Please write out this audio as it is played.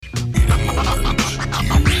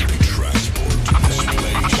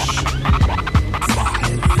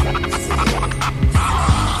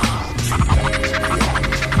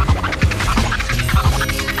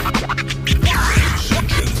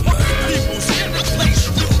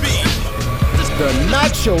the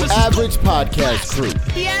Not So Average Podcast Crew.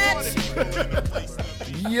 Yes.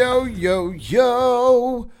 Yo, yo,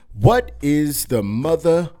 yo. What is the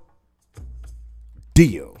mother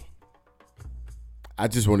deal? I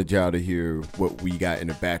just wanted y'all to hear what we got in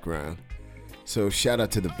the background. So shout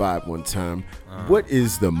out to the vibe one time. What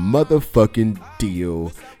is the motherfucking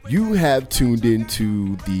deal? You have tuned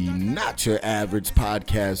into the Not Your Average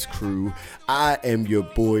Podcast Crew. I am your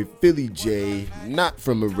boy PhillyJay, not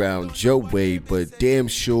from around your way, but damn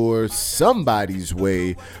sure somebody's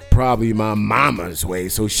way, probably my mama's way.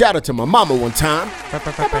 So shout out to my mama one time.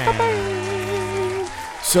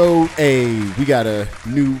 So, hey, we got a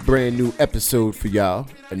brand new episode for y'all,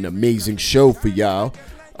 an amazing show for y'all.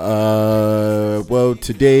 Well,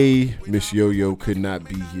 today Miss Yo-Yo could not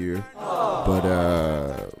be here,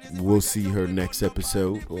 but we'll see her next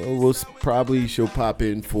episode. Well, she'll pop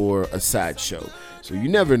in for a side show, so you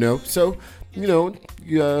never know. So,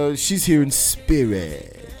 she's here in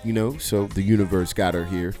spirit, so the universe got her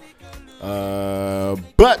here.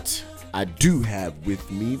 But I do have with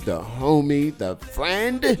me the homie, the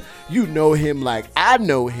friend. You know him like I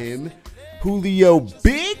know him. Julio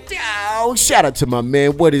Big Dog. Shout out to my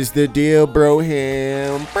man. What is the deal, bro?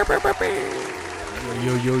 Him.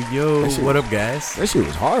 Yo. What up, guys? That shit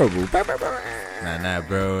was horrible. Nah,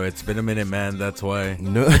 bro. It's been a minute, man. That's why.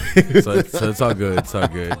 No. so it's all good. It's all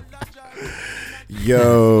good.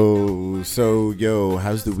 Yo. So,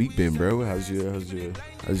 how's the week been, bro? How's your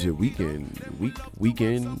weekend?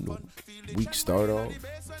 Week start off?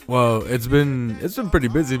 Well, it's been pretty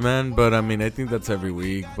busy, man. But I mean, I think that's every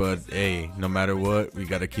week. But hey, no matter what, we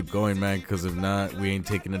gotta keep going, man. Because if not, we ain't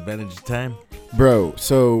taking advantage of time, bro.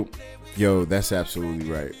 So, that's absolutely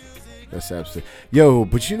right.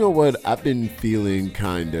 But you know what? I've been feeling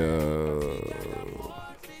kind of,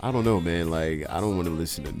 I don't know, man. Like, I don't want to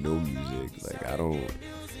listen to no music. Like,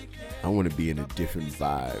 I want to be in a different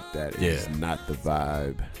vibe that is not the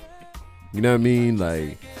vibe. You know what I mean?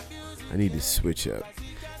 Like, I need to switch up.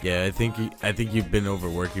 Yeah, I think you've been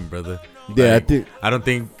overworking, brother. Yeah, like, I don't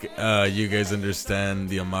think you guys understand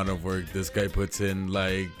the amount of work this guy puts in.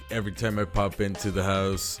 Like, every time I pop into the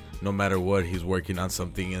house, no matter what, he's working on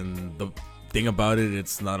something. And the thing about it,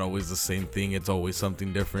 it's not always the same thing. It's always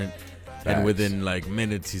something different. Facts. And within like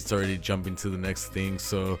minutes, he's already jumping to the next thing.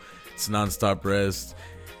 So it's nonstop rest.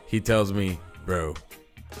 He tells me, bro,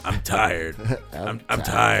 I'm tired. I'm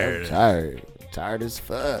tired. Tired as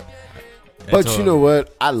fuck. But you know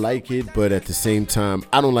what? I like it, but at the same time,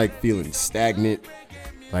 I don't like feeling stagnant.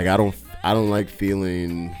 Like, I don't like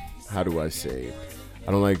feeling, how do I say?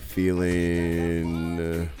 I don't like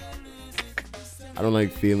feeling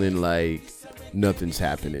like nothing's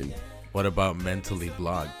happening. What about mentally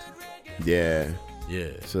blocked? Yeah.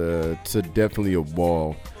 It's definitely a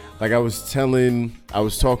wall. Like, I was talking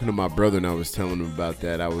to my brother and I was telling him about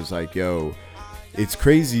that. I was like, yo, it's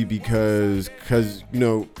crazy because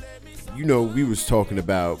we was talking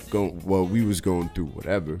about we was going through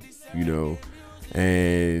whatever,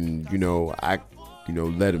 and, I,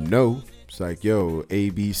 let him know. It's like, yo, A,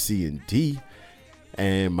 B, C, and D.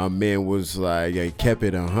 And my man was like, I kept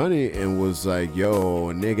it 100 and was like, yo,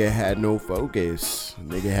 a nigga had no focus. A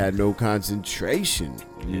nigga had no concentration,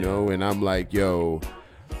 and I'm like, yo,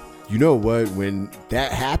 you know what? When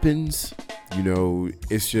that happens,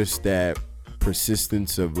 it's just that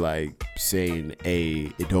persistence of like saying,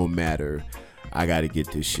 hey, it don't matter, I gotta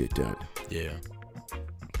get this shit done.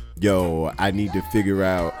 I need to figure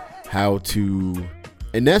out how to,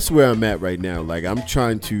 and that's where I'm at right now. Like, I'm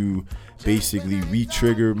trying to basically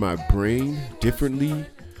re-trigger my brain differently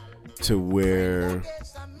to where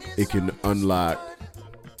it can unlock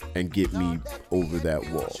and get me over that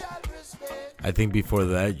wall. I think before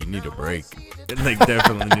that, you need a break. Like,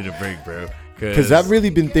 definitely need a break, bro. Because I've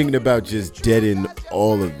really been thinking about just deading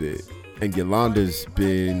all of it. And Yolanda's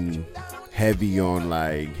been heavy on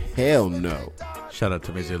like, hell no. Shout out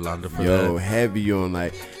to Miss Yolanda for that. Heavy on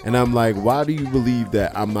like, and I'm like, why do you believe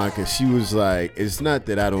that I'm not? Cause she was like, it's not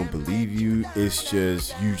that I don't believe you. It's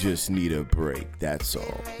just, you just need a break. That's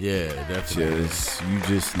all. Yeah, definitely. You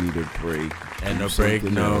just need a break. And a break,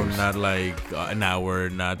 not like an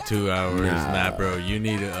hour, not 2 hours. Nah, bro. You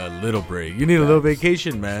need a little break. You need a little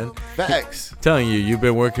vacation, man. Facts. Telling you, you've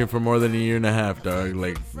been working for more than a year and a half, dog.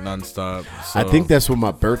 Like, nonstop. So. I think that's what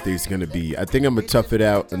my birthday's going to be. I think I'm going to tough it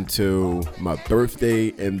out until my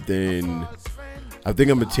birthday. And then I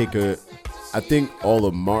think I'm going to take I think all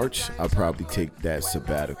of March, I'll probably take that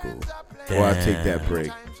sabbatical. Damn. Or I'll take that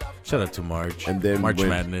break. Shout out to March. And then March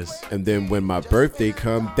Madness. And then when my birthday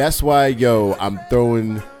comes, that's why, I'm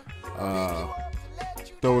throwing a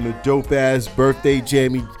dope ass birthday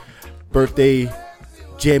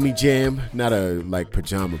jammy jam, not a like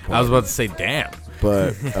pajama party. I was about to say, damn.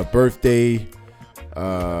 But a birthday,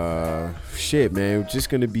 shit, man. It's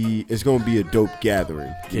gonna be a dope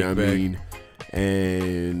gathering. You know what I mean?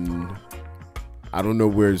 And I don't know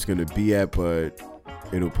where it's gonna be at, but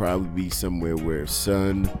it'll probably be somewhere where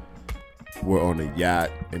we're on a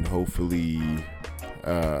yacht, and hopefully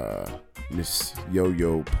Miss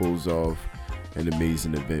Yo-Yo pulls off an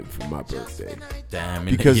amazing event for my birthday. Damn,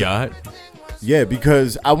 in the yacht? Yeah,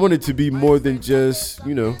 because I want it to be more than just,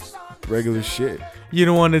 regular shit. You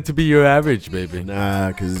don't want it to be your average, baby. Nah,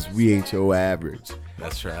 because we ain't your average.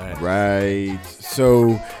 That's right. Right.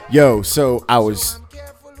 So I was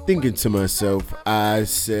thinking to myself, I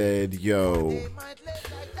said,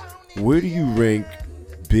 where do you rank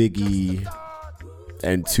Biggie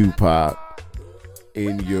and Tupac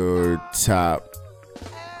in your top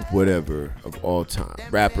whatever of all time,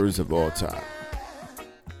 rappers of all time?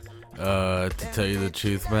 To tell you the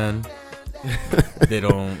truth, man, they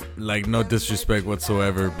don't, like, no disrespect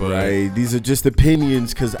whatsoever, but right, these are just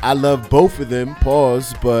opinions, because I love both of them,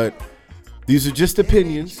 but these are just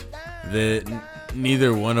opinions.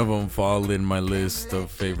 Neither one of them fall in my list of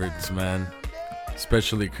favorites, man,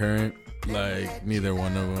 especially current, like, neither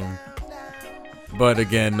one of them. But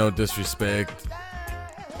again, no disrespect.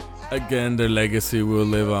 Again, their legacy will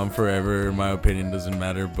live on forever. My opinion doesn't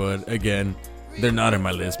matter, but again, they're not in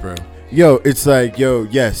my list, bro. It's like,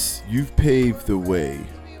 yes, you've paved the way.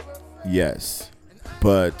 Yes.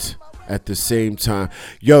 But at the same time,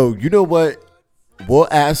 you know what? We'll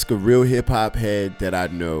ask a real hip hop head that I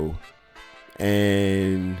know.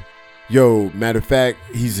 And matter of fact,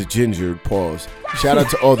 he's a ginger. Pause. Shout out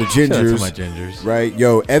to all the gingers. Shout out to my gingers. Right?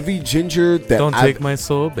 Every ginger that don't take my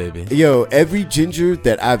soul, baby. Every ginger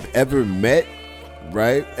that I've ever met,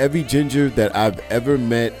 right? Every ginger that I've ever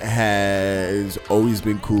met has always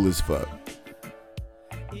been cool as fuck.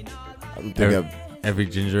 I don't think every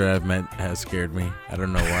ginger I've met has scared me. I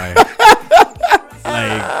don't know why.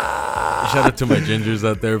 Like, shout out to my gingers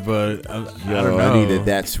out there, but I don't know. I need a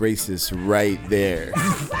that's racist right there.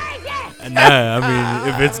 Nah, I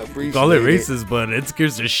mean, if it's call it racist, but it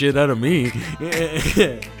scares the shit out of me.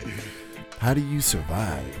 How do you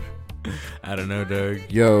survive? I don't know, dog.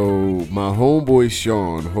 My homeboy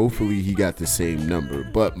Sean, hopefully he got the same number,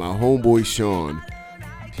 but my homeboy Sean,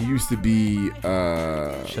 he used to be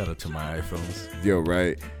shout out to my iPhones.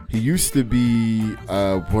 Right? He used to be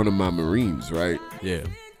one of my Marines, right? Yeah.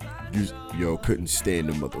 Couldn't stand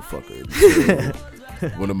the motherfucker. So,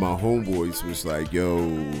 one of my homeboys was like,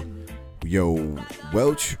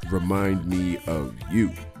 Welch remind me of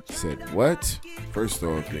you. Said, what? First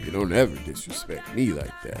off, nigga, don't ever disrespect me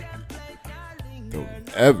like that. Don't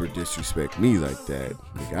ever disrespect me like that.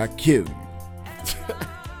 Nigga, I kill you.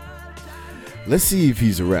 Let's see if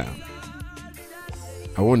he's around.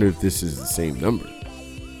 I wonder if this is the same number.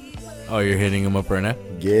 Oh, you're hitting him up right now?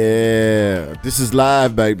 Yeah. This is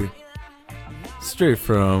live, baby. Straight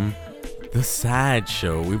from the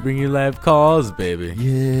sideshow. We bring you live calls, baby.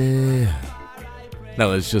 Yeah. Now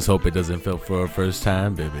let's just hope it doesn't fail for our first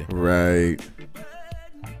time, baby. Right.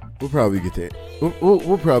 We'll probably get that.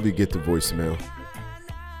 We'll probably get the voicemail.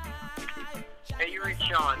 Hey, you reached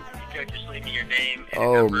Sean. You could just leave me your name. And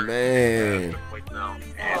Oh number, man. Voicemail, and I'll give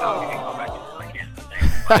you a call back as soon as I can.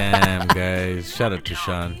 Damn, guys. Shout out to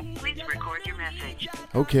Sean. Please record your message.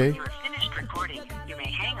 Okay. When you are finished recording, you may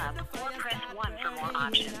hang up or press 1 for more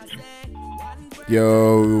options.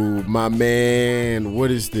 My man,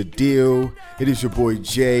 what is the deal? It is your boy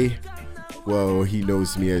Jay. Well, he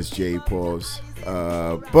knows me as Jay. Pause.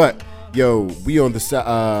 But we on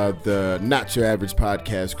the Not Your Average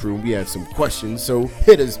podcast crew. We had some questions, so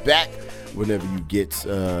hit us back whenever you get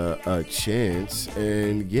a chance.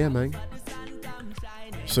 And yeah, man.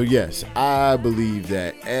 So yes, I believe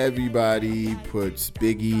that everybody puts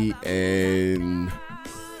Biggie and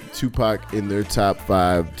Tupac in their top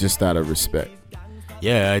 5 just out of respect.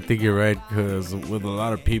 Yeah, I think you're right, because with a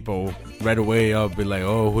lot of people, right away I'll be like,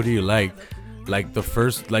 oh, who do you like? Like the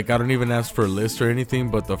first, like I don't even ask for a list or anything,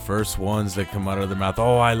 but the first ones that come out of their mouth,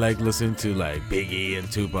 oh, I like listening to like Biggie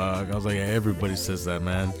and Tupac. I was like, yeah, everybody says that,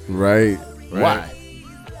 man. Right. Why?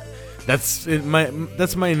 That's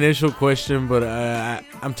my initial question, but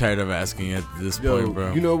I'm tired of asking at this point,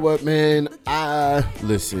 bro. You know what, man?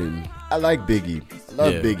 Listen, I like Biggie. I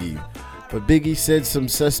love Biggie. But Biggie said some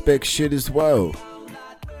suspect shit as well.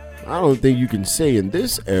 I don't think you can say in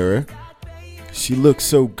this era, she looks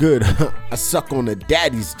so good, I suck on a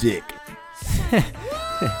daddy's dick.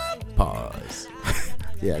 Pause.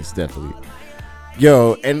 Yeah, it's definitely.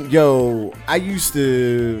 I used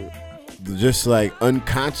to just like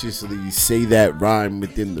unconsciously say that rhyme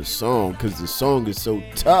within the song because the song is so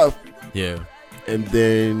tough. Yeah. And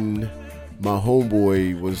then my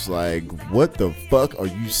homeboy was like, what the fuck are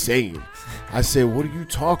you saying? I said, what are you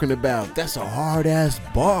talking about? That's a hard ass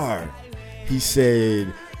bar. He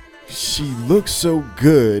said, she looks so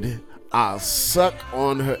good, I'll suck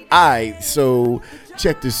on her eye. So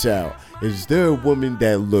check this out. Is there a woman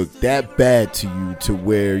that looked that bad to you to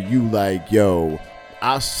where you like, yo,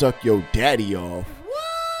 I'll suck your daddy off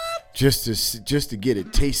just to get a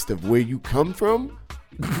taste of where you come from?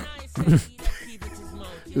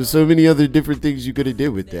 There's so many other different things you could have did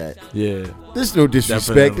with that. Yeah. There's no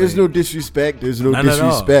disrespect. Definitely. There's no disrespect. There's no None at all.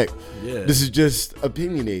 disrespect. Yeah. This is just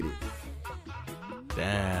opinionated.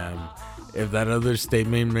 Damn. If that other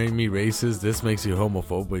statement made me racist, this makes you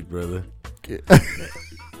homophobic, brother.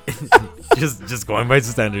 just going by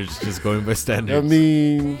standards. Just going by standards. I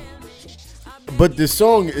mean, but the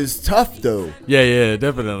song is tough though. Yeah,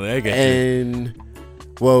 definitely. I get you. And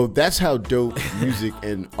well, that's how dope music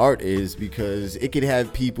and art is, because it could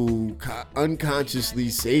have people unconsciously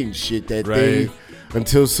saying shit that they,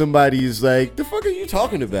 until somebody is like, the fuck are you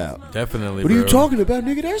talking about? Definitely, What are you talking about,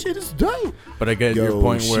 nigga? That shit is dope. But I get your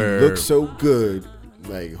point where... she looks so good.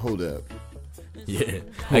 Like, hold up. Yeah,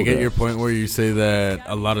 I get your point where you say that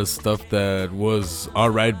a lot of stuff that was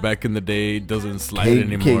alright back in the day doesn't slide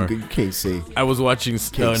anymore. You can't say. I was watching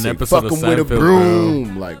an episode fuck of 'em with a Seinfeld,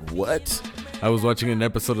 broom. Like, what? I was watching an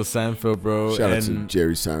episode of Seinfeld, bro. Shout out to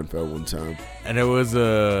Jerry Seinfeld one time. And it was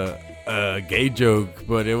a gay joke,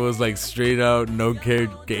 but it was like straight out no care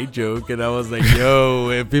gay joke. And I was like,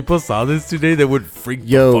 yo, if people saw this today, they would freak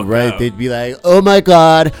the fuck out. They'd be like, oh my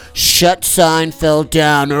God, shut Seinfeld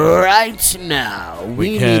down right now.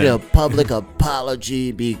 We need a public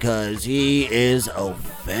apology because he is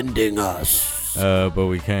offending us. But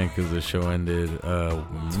we can't because the show ended a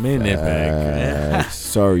minute back.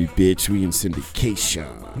 Sorry, bitch. We in syndication.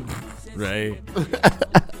 Right?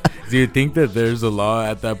 Do you think that there's a law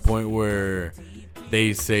at that point where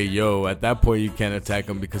they say, yo, at that point you can't attack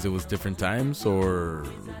them because it was different times? Or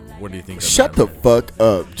what do you think? Shut the fuck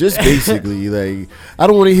up. Just basically, like, I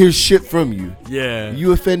don't want to hear shit from you. Yeah.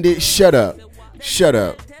 You offended? Shut up. Shut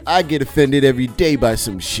up. I get offended every day by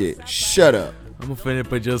some shit. Shut up. I'm offended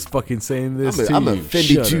by just fucking saying this to I'm you.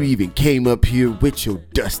 offended you even came up here with your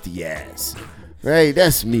dusty ass. Right?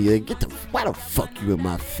 That's me. Like, why the fuck you in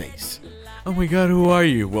my face? Oh my God, who are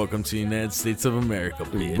you? Welcome to the United States of America,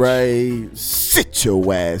 bitch. Right? Sit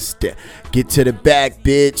your ass down. Get to the back,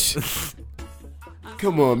 bitch.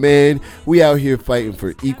 Come on, man. We out here fighting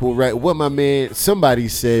for equal right. What my man, somebody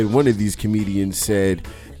said, one of these comedians said,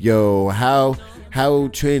 yo, how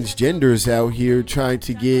transgenders out here trying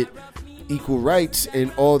to get equal rights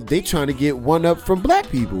and all they trying to get one up from black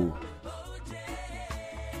people.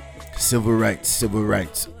 Civil rights.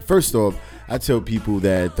 First off, I tell people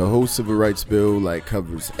that the whole civil rights bill like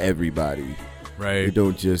covers everybody. Right. It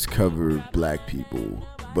don't just cover black people,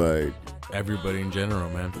 but everybody in general,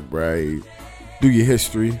 man. Right. Do your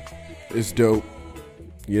history. It's dope.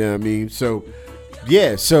 You know what I mean? So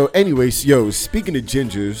yeah, so anyways, yo, speaking of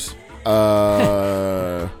gingers,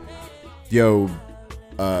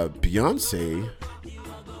 Beyonce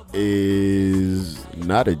is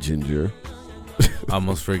not a ginger.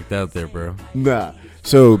 Almost freaked out there, bro. Nah.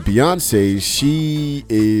 So Beyonce, she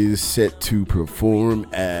is set to perform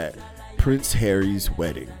at Prince Harry's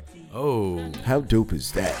wedding. Oh. How dope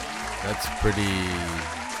is that? That's pretty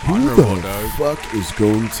Who honorable, the dog. fuck is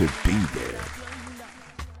going to be there?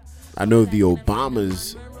 I know the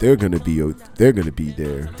Obamas, they're gonna be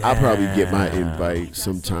there. I'll probably get my invite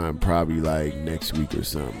sometime, probably like next week or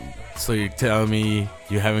something. So you're telling me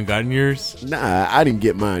you haven't gotten yours? Nah, I didn't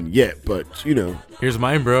get mine yet, but you know. Here's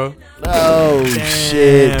mine, bro. Oh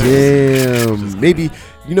shit, damn. Maybe,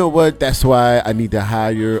 you know what? That's why I need to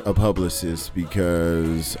hire a publicist,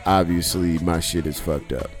 because obviously my shit is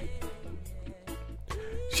fucked up.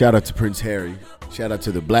 Shout out to Prince Harry. Shout out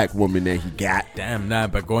to the black woman that he got. Damn, nah,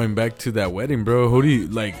 but going back to that wedding, bro, who do you,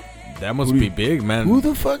 like, that must be big, man. Who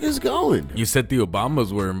the fuck is going? You said the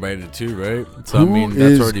Obamas were invited too, right? So, Who I mean,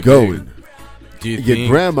 that's is already going? big. Do you Your think?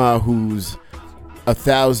 grandma, who's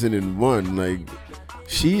 1,001, like,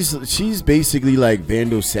 she's basically like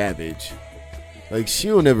Vandal Savage. Like, she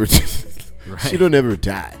don't ever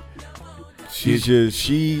die. She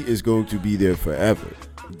is going to be there forever.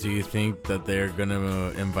 Do you think that they're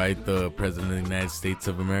gonna invite the president of the United States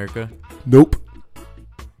of America? Nope.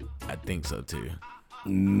 I think so too.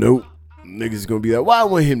 Nope. Niggas gonna be like, why I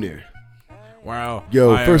want him there? Wow.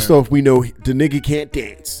 Yo, first off, we know the nigga can't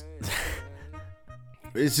dance.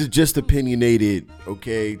 This is just opinionated,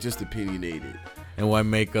 okay? Just opinionated. And why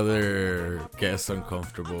make other guests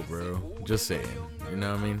uncomfortable, bro? Just saying. You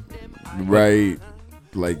know what I mean? Right.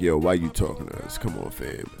 Like, yo, why you talking to us? Come on,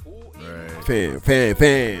 fam. Right.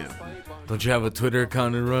 Fam. Don't you have a Twitter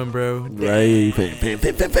account to run, bro? Right.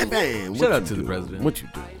 Fam. Shout out to the president. What you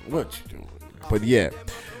doing? But yeah.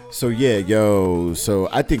 So yeah, yo. So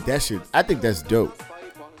I think that's dope.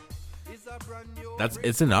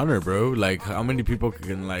 It's an honor, bro. Like, how many people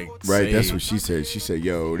can like Right, say, that's what she said. She said,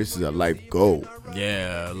 yo, this is a life goal.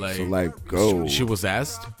 yeah, like It's a life goal. she was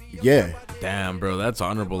asked? Yeah. Damn, bro, that's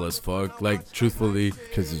honorable as fuck. Like, truthfully,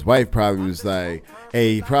 Because his wife probably was like,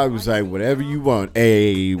 whatever you want.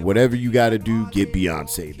 Hey, whatever you got to do, get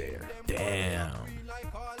Beyonce there. damn.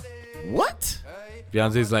 What?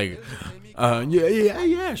 Beyonce's like,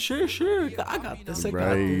 yeah, sure. I got this. I got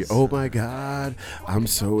Right. this. Oh, my God. I'm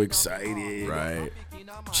so excited. Right.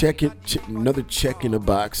 Another check in the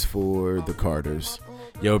box for the Carters.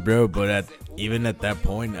 Yo, bro, but even at that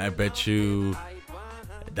point, I bet you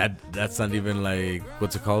that's not even like,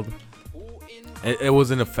 what's it called? It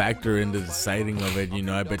wasn't a factor in the deciding of it, you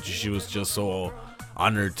know. I bet you she was just so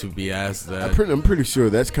honored to be asked that. I'm pretty sure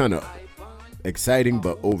that's kind of exciting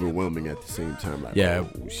but overwhelming at the same time. Like, Yeah.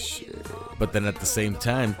 oh, shit. But then at the same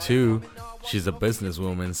time, too, she's a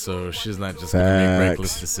businesswoman, so she's not just going to make Facts.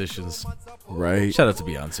 reckless decisions. Right. Shout out to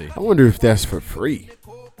Beyonce. I wonder if that's for free.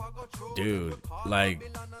 Dude,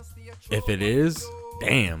 like, if it is,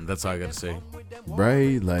 damn, that's all I got to say.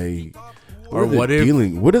 Right? Like, Or what what if-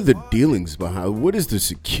 are the dealings behind? What is the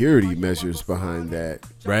security measures behind that?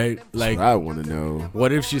 Right? Like, That's what I want to know.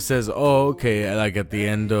 what if she says, oh, okay, like at the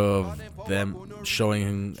end of them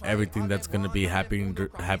showing everything that's going to be happening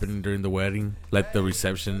during the wedding, like the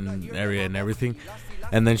reception area and everything,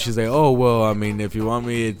 and then she's like, oh, well, I mean, if you want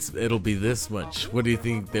me, it'll be this much. What do you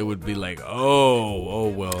think they would be like? Oh,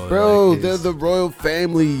 well. Bro, like, they're the royal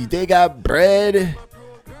family. They got bread.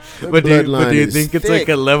 But do you bloodline think is it's like thick.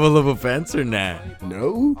 a level of offense or not?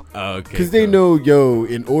 No. Oh, okay. Because they know, yo,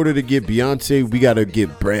 in order to get Beyonce, we got to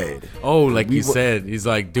get bread. Oh, like we you wa- said, he's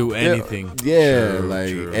like, do anything. Yeah, True, like,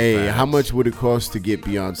 true, hey, how facts. much would it cost to get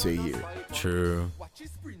Beyonce here? True.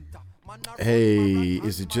 Hey,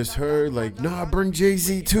 is it just her? Like, nah, bring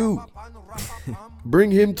Jay-Z too.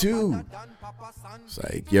 Bring him too. It's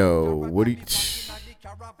like, yo, what do you...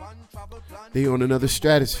 They on another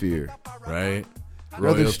stratosphere. Right?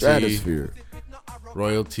 Another stratosphere.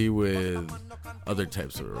 Royalty with other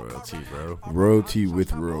types of royalty, bro. Royalty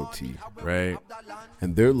with royalty. Right?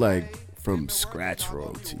 And they're like from scratch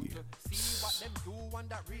royalty.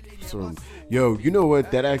 So, yo, you know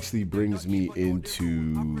what? That actually brings me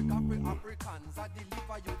into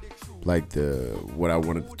like what I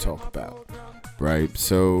wanted to talk about. Right?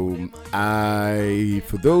 So,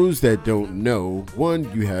 for those that don't know, one,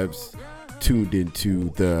 you have tuned into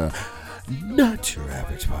the Not Your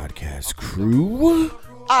Average Podcast crew.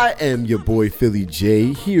 I am your boy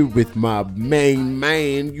PhillyJay here with my main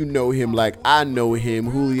man. You know him like I know him,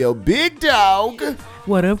 Julio Big Dog.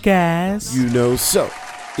 What up, guys? You know, so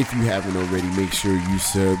if you haven't already, make sure you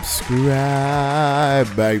subscribe,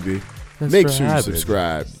 baby. Make sure you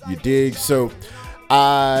subscribe. You dig? So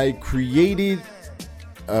I created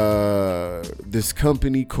this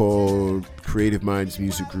company called Creative Minds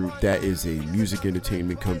Music Group. That is a music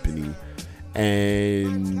entertainment company.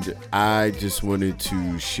 And I just wanted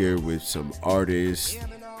to share with some artists,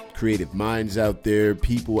 creative minds out there,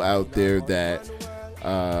 people out there that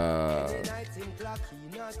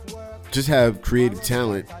just have creative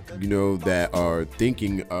talent, you know, that are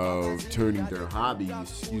thinking of turning their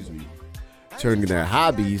hobbies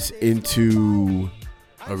into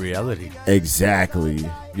A reality. exactly,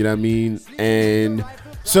 you know what I mean? And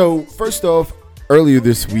so first off, earlier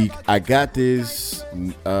this week, I got this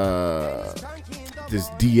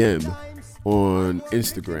DM on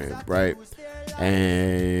Instagram, right?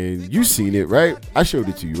 And you seen it, right? I showed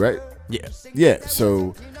it to you, right? Yes. Yeah.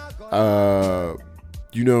 So,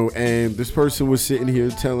 you know, and this person was sitting here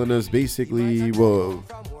telling us basically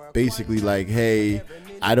like, hey,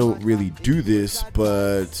 I don't really do this,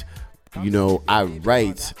 but you know, I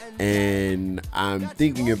write and I'm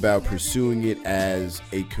thinking about pursuing it as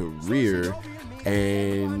a career.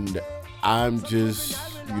 And I'm just,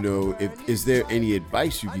 you know, is there any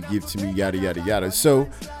advice you could give to me, yada, yada, yada. So,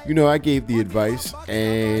 you know, I gave the advice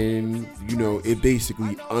and, you know, it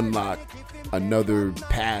basically unlocked another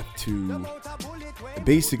path to,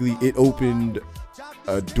 basically it opened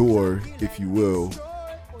a door, if you will,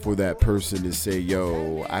 for that person to say,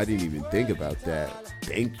 yo, I didn't even think about that.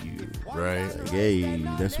 Thank you. Right. Like, hey,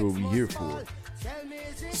 that's what we're here for.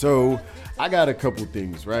 So I got a couple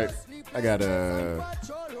things, right? I got a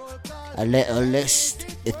little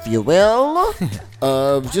list if you will,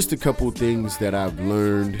 of just a couple things that I've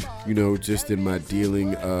learned, just in my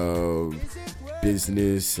dealing of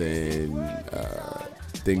business and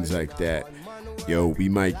things like that. Yo, we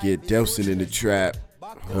might get Delson in the trap.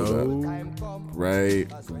 Hold up. Right.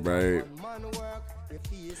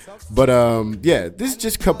 But yeah, this is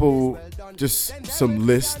just some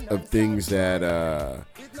list of things that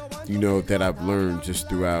that I've learned just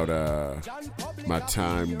throughout my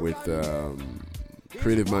time with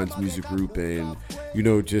Creative Minds Music Group, and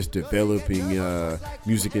just developing a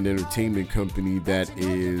music and entertainment company that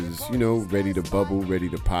is ready to bubble, ready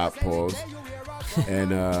to pop, pause,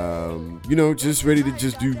 and just ready to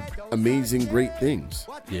just do amazing, great things.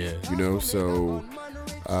 Yeah. So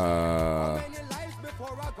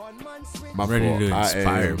I'm ready to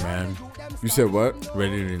inspire, man. You said what?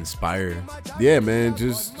 Ready to inspire. Yeah, man.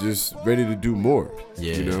 Just ready to do more.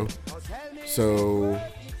 Yeah. So,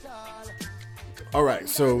 all right.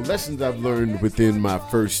 So lessons I've learned within my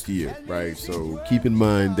first year, right? So keep in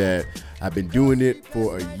mind that I've been doing it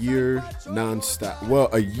for a year nonstop. Well,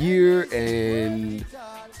 a year and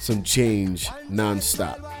some change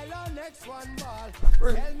nonstop.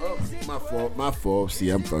 Oh, my fault. See,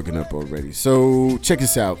 I'm fucking up already. So check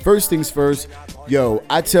this out. First things first, yo,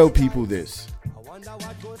 I tell people this.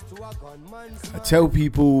 I tell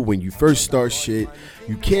people when you first start shit,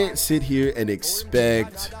 you can't sit here and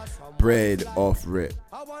expect bread off rip.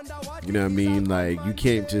 You know what I mean? Like, you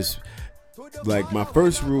can't just, like, my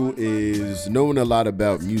first rule is knowing a lot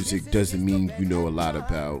about music doesn't mean you know a lot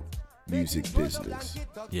about music business.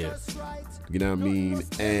 Yeah. You know what I mean?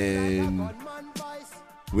 And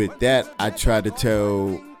with that, I try to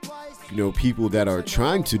tell, people that are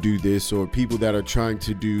trying to do this, or people that are trying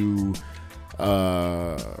to do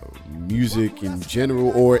music in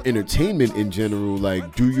general or entertainment in general,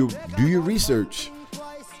 like, do your research.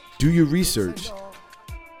 Do your research.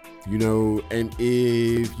 And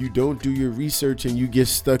if you don't do your research and you get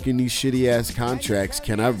stuck in these shitty ass contracts,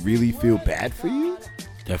 can I really feel bad for you?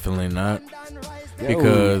 Definitely not.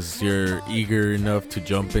 Because you're eager enough to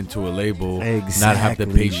jump into a label, not have the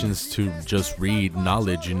patience to just read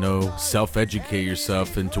knowledge, self-educate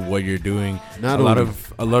yourself into what you're doing. A lot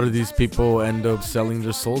of these people end up selling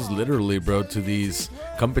their souls literally, bro, to these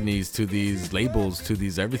companies, to these labels, to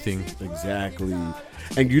these everything. Exactly.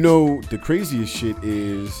 And the craziest shit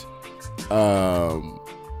is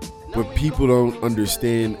what people don't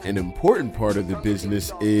understand, an important part of the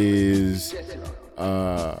business is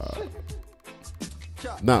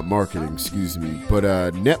not marketing, excuse me, but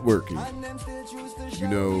networking.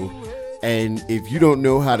 And if you don't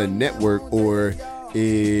know how to network, or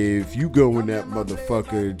if you go in that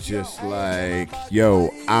motherfucker just like,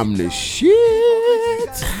 yo, I'm the shit,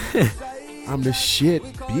 I'm the shit,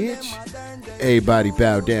 bitch, everybody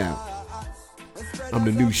bow down, I'm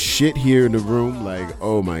the new shit here in the room, like,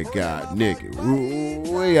 oh my god, nigga,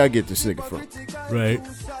 where y'all get this nigga from? Right.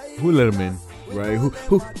 Who let him in? Right?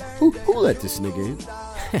 Who let this nigga in?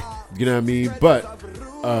 You know what I mean? But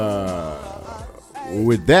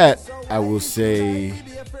with that, I will say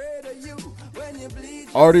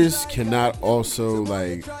artists cannot also,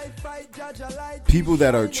 like, people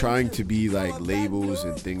that are trying to be like labels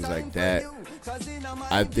and things like that,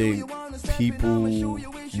 I think people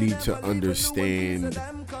need to understand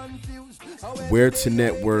where to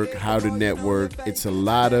network, how to network. It's a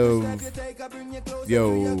lot of,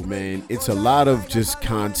 it's a lot of just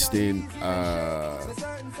constant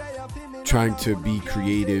trying to be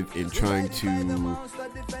creative and trying to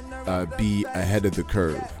be ahead of the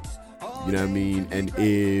curve. You know what I mean? And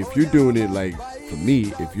if you're doing it, like, for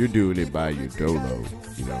me, if you're doing it by your dolo,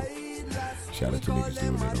 shout out to niggas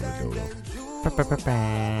doing it on the dolo. You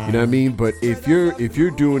know what I mean? But if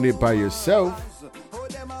you're doing it by yourself,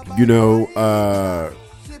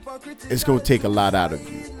 it's gonna take a lot out of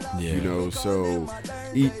you. Yeah. So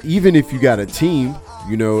even if you got a team,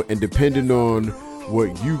 and depending on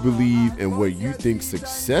what you believe and what you think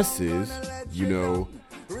success is,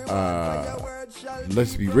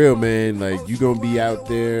 let's be real, man. Like, you gonna be out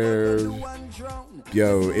there,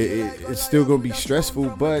 it's still gonna be stressful,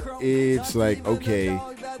 but it's like, okay,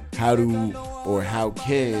 how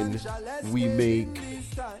can we make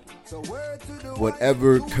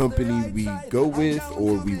whatever company we go with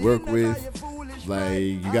or we work with, like,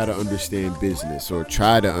 you gotta understand business, or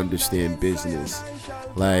try to understand business.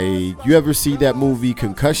 Like, you ever see that movie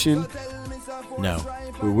Concussion? No.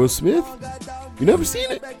 With Will Smith? You never seen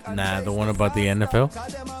it? Nah, the one about the NFL?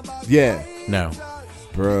 Yeah. No.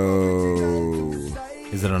 Bro.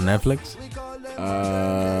 Is it on Netflix?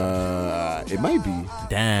 It might be.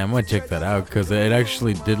 Damn, I'm gonna check that out because it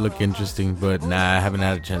actually did look interesting. But nah, I haven't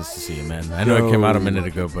had a chance to see it, man. I know it came out a minute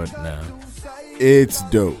ago, but nah. It's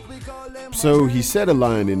dope. So he said a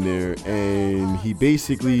line in there, and he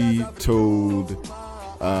basically told,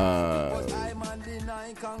 the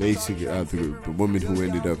woman who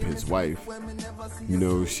ended up his wife, you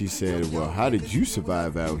know, she said, well, how did you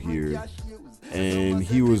survive out here? And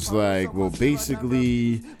he was like, well,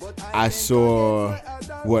 basically, I saw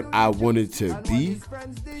what I wanted to be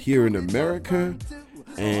here in America,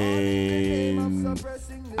 and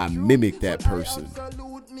I mimicked that person.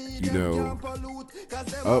 You know,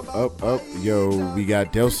 up. Yo, we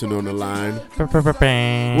got Delson on the line.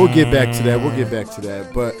 We'll get back to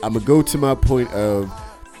that. But I'm going to go to my point of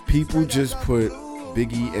people just put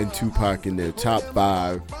Biggie and Tupac in their top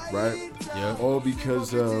 5, right? Yeah. All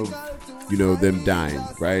because of, you know, them dying,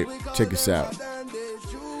 right? Check us out.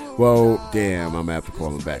 Well, damn, I'm going to have to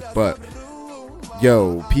call him back. But,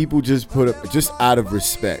 yo, people just put up, just out of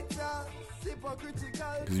respect.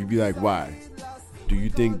 Because you'd be like, why? Do you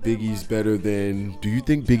think Biggie's better than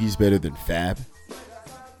Fab?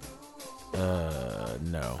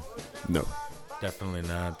 No. No. Definitely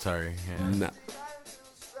not. Sorry. Yeah. Nah.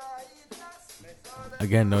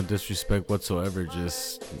 Again, no disrespect whatsoever.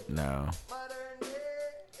 Just no.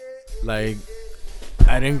 Like,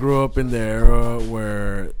 I didn't grow up in the era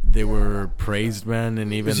where they were praised, man,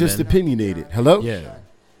 and even it's just then, opinionated. Hello? Yeah.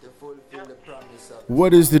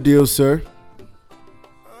 What is the deal, sir?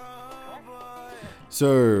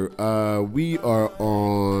 Sir, we are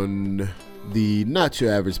on the Not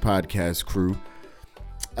Your Average Podcast crew.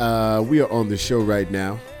 We are on the show right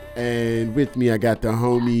now. And with me, I got the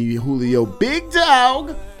homie Julio Big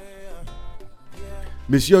Dog.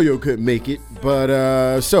 Miss Yo-Yo couldn't make it. But,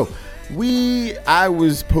 I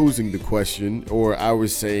was posing the question, or I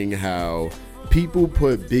was saying how people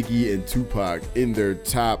put Biggie and Tupac in their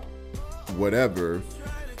top whatever,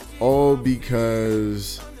 all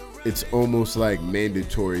because it's almost like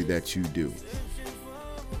mandatory that you do,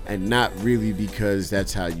 and not really because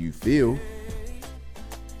that's how you feel.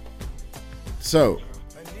 So,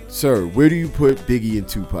 sir, where do you put Biggie and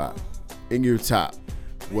Tupac in your top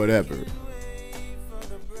whatever?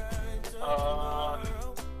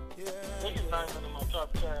 Biggie's not even in my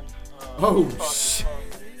top 10. Oh, Tupac shit.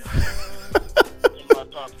 in my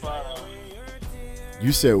top 5.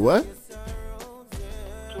 You said what?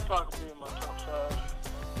 Tupac will be in my top 5.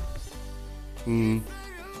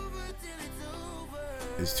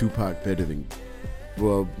 Is Tupac better than?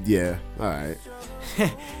 Well, yeah. All right.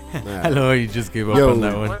 I love how you just gave up Yo. on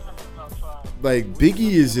that one. Where's in my top 5? Like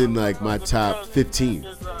Biggie is in like my top 15. His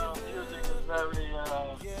music is very,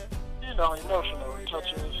 emotional. It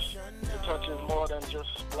touches more than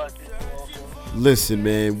just black people also. Listen,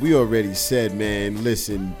 man, we already said, man.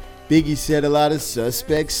 Listen, Biggie said a lot of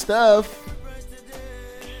suspect stuff.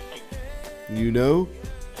 You know,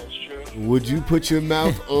 That's true. would you put your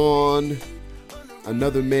mouth on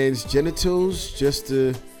another man's genitals just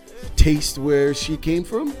to taste where she came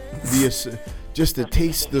from? Just to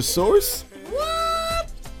taste the source?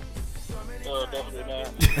 Definitely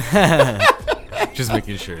not. Just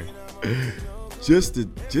making sure. Just to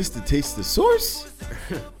taste the source?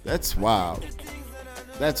 That's wild.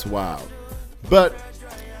 That's wild. But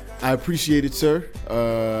I appreciate it, sir.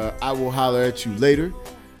 I will holler at you later.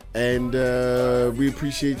 And we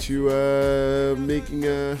appreciate you making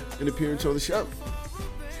an appearance on the show.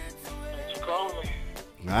 Thanks for calling me.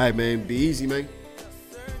 All right, man. Be easy, man.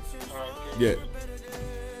 All right, Yeah. good.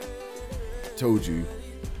 Told you.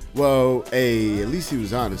 Well, hey, at least he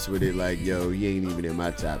was honest with it. Like, yo, he ain't even in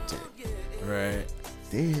my top 10. Right.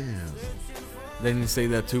 Damn. Didn't you say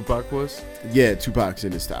that Tupac was? Yeah, Tupac's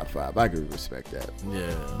in his top 5. I could respect that.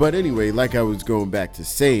 Yeah. But anyway, like I was going back to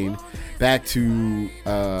saying, back to,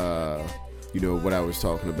 what I was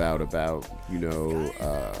talking about,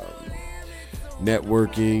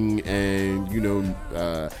 networking and,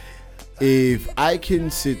 if I can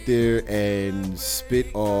sit there and spit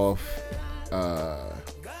off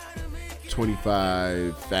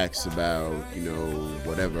 25 facts about,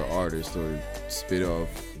 whatever artist, or spit off,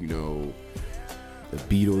 the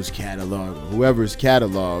Beatles catalog, whoever's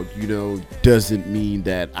catalog, doesn't mean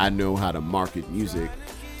that I know how to market music.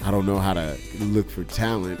 I don't know how to look for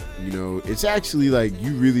talent. It's actually like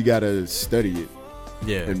you really got to study it.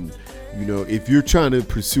 Yeah. And, if you're trying to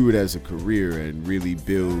pursue it as a career and really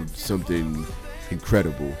build something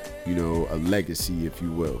incredible, a legacy, if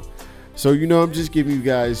you will. So, I'm just giving you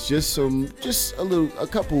guys a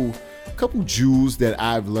couple jewels that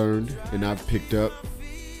I've learned and I've picked up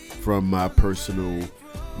from my personal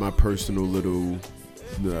little,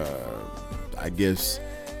 I guess,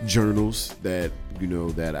 journals that,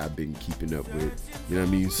 that I've been keeping up with. You know what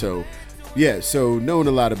I mean? So, yeah, so knowing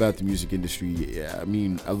a lot about the music industry, yeah, I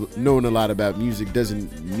mean, knowing a lot about music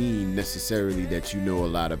doesn't mean necessarily that you know a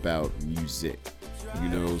lot about music,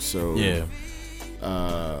 so. Yeah.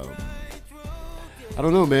 I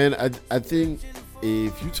don't know, man. I think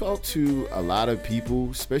if you talk to a lot of people,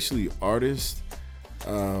 especially artists,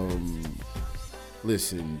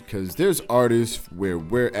 listen, because there's artists where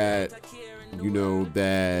we're at,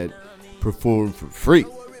 that perform for free.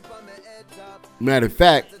 Matter of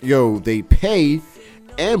fact, they pay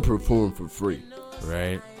and perform for free.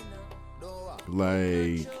 Right.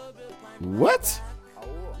 Like, what?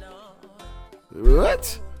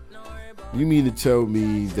 What? You mean to tell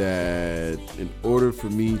me that in order for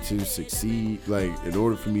me to succeed, like in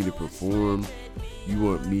order for me to perform, you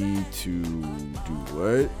want me to do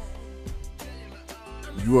what?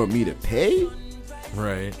 You want me to pay?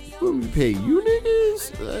 Right. You want me to pay you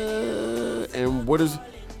niggas? And what is,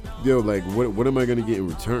 what am I gonna get in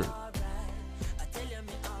return?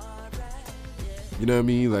 You know what I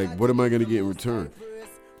mean? Like, what am I gonna get in return?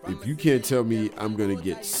 If you can't tell me I'm gonna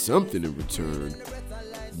get something in return,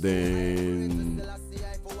 then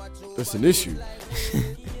that's an issue.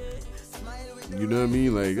 You know what I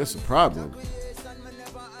mean? Like, that's a problem.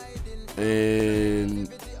 And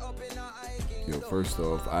first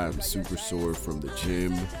off, I am super sore from the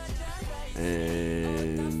gym,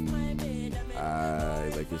 and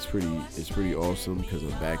it's pretty awesome because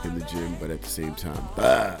I'm back in the gym, but at the same time,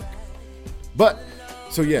 but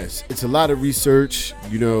so yes, it's a lot of research,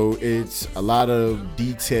 it's a lot of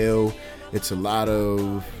detail, it's a lot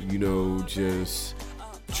of, just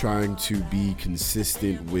trying to be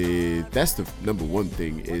consistent with, that's the number one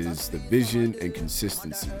thing, is the vision and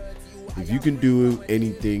consistency. If you can do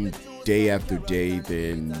anything day after day,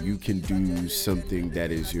 then you can do something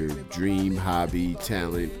that is your dream, hobby,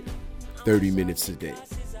 talent, 30 minutes a day.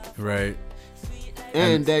 Right.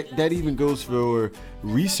 And that even goes for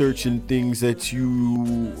researching things that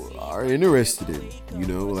you are interested in.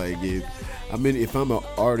 Like if I'm an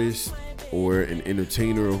artist or an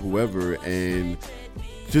entertainer or whoever, and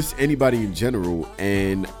just anybody in general,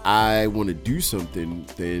 and I want to do something,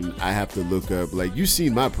 then I have to look up, like, you've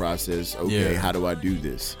seen my process. Okay, how do I do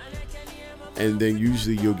this? And then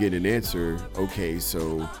usually you'll get an answer. Okay,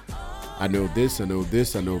 so I know this, I know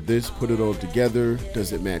this, I know this. Put it all together.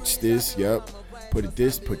 Does it match this? Yep. Put it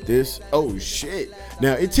this, put this. Oh, shit.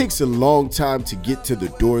 Now, it takes a long time to get to the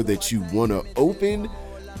door that you want to open,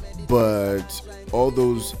 but all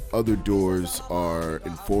those other doors are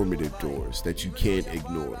informative doors that you can't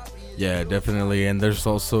ignore. Yeah, definitely. And there's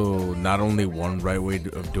also not only one right way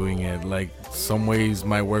of doing it. Like, some ways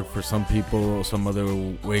might work for some people, some other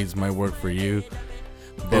ways might work for you.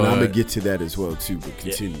 But, and I'm going to get to that as well, too, but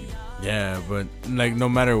continue. Yeah, but, like, no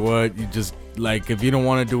matter what, you just, like, if you don't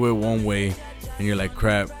want to do it one way and you're like,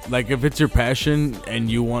 crap, like, if it's your passion and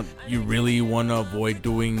you really want to avoid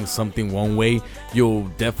doing something one way, you'll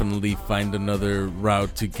definitely find another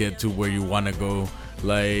route to get to where you want to go.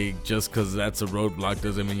 Like, just because that's a roadblock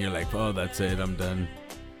doesn't mean you're like, oh, that's it, I'm done.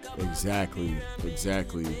 Exactly.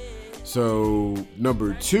 So,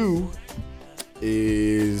 number 2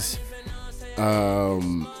 is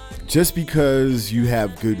just because you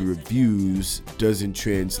have good reviews doesn't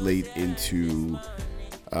translate into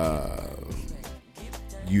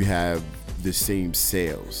you have the same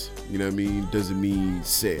sales. You know what I mean? Doesn't mean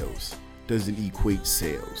sales. Doesn't equate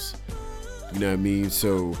sales. You know what I mean?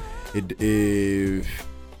 So if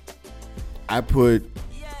I put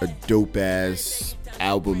a dope ass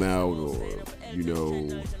album out, or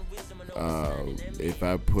if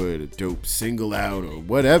I put a dope single out, or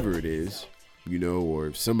whatever it is, or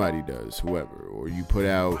if somebody does, whoever, or you put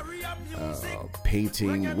out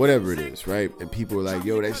painting, whatever it is, right? And people are like,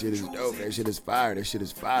 yo, that shit is dope, that shit is fire, that shit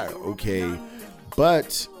is fire. Okay,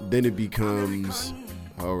 but then it becomes,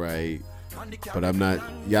 all right, but I'm not,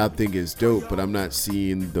 y'all think it's dope, but I'm not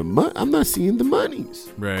seeing the I'm not seeing the monies.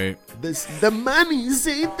 Right. The monies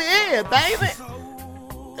ain't there, baby.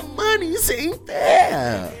 The monies ain't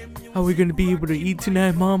there. Are we gonna be able to eat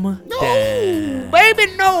tonight, mama? No, baby,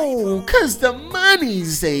 no, cause the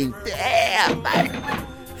monies ain't there, baby.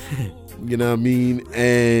 You know what I mean?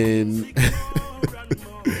 And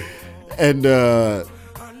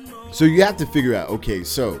so you have to figure out, okay,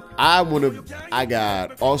 so I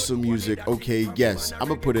got awesome music. Okay, yes, I'm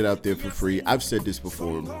gonna put it out there for free. I've said this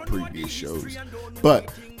before in previous shows,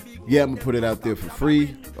 but yeah, I'm gonna put it out there for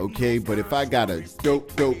free. Okay, but if I got a dope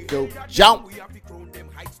jump,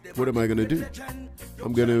 what am I gonna do?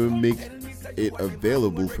 I'm gonna make it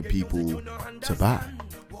available for people to buy.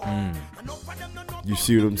 You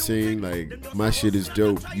see what I'm saying? Like, my shit is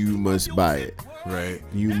dope. You must buy it. Right.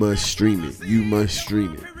 You must stream it. You must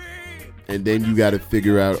stream it. And then you got to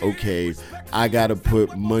figure out, okay, I got to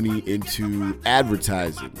put money into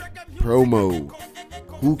advertising, promo.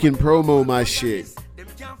 Who can promo my shit?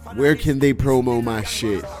 Where can they promo my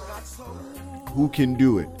shit? Who can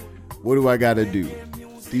do it? What do I got to do?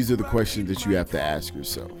 These are the questions that you have to ask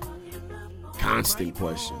yourself. Constant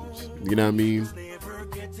questions. You know what I mean?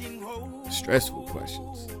 Stressful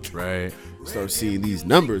questions. Right. Start seeing these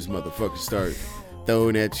numbers, motherfuckers start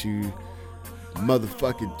throwing at you.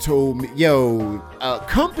 Motherfucking told me, yo, a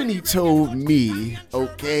company told me,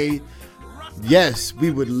 okay, yes, we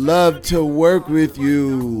would love to work with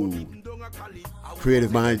you.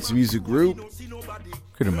 Creative Minds Music Group.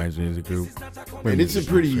 Creative Minds Music Group. And it's a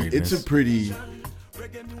pretty,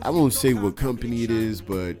 I won't say what company it is,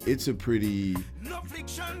 but it's a pretty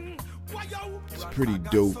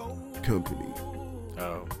dope company.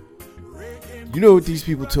 Oh. You know what these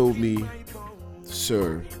people told me?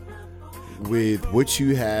 Sir, with what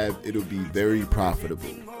you have, it'll be very profitable.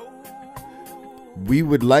 We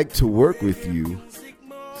would like to work with you.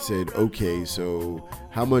 Said, okay, so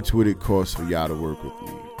how much would it cost for y'all to work with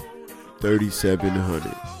me?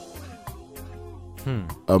 $3,700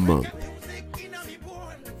 a month.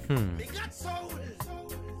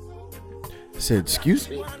 I said, excuse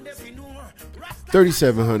me?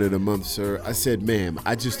 $3,700 a month, sir. I said, ma'am,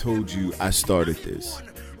 I just told you I started this.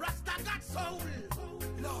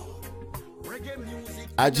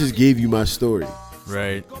 I just gave you my story.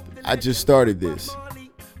 Right. I just started this.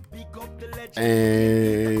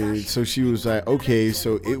 And so she was like, okay,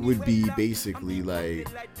 so it would be basically like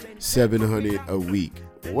 $700 a week.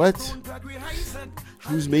 What?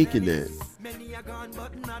 Who's making that?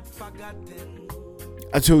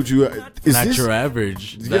 I told you, is Not this your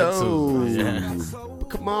average.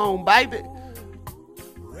 Come on, baby.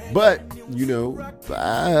 But, you know,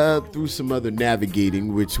 through some other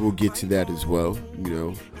navigating, which we'll get to that as well, you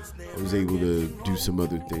know, I was able to do some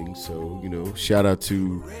other things. So, you know, shout out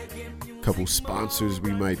to a couple sponsors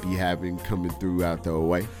we might be having coming through out the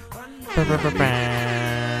way.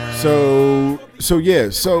 So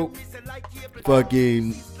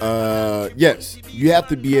fucking, yes, you have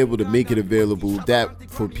to be able to make it available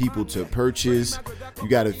that for people to purchase. You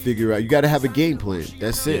got to figure out, you got to have a game plan.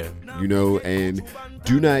 That's it, you know, and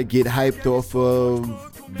do not get hyped off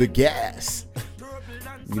of the gas.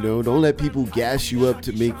 You know, don't let people gas you up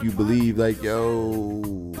to make you believe like,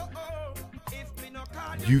 yo,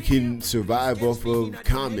 you can survive off of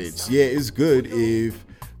comments. Yeah, it's good if,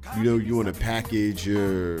 you know, you want to package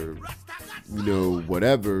or, you know,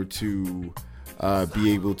 whatever to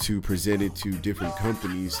be able to present it to different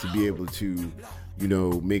companies to be able to, you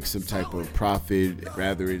know, make some type of profit,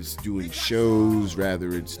 rather it's doing shows, rather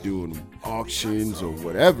it's doing auctions or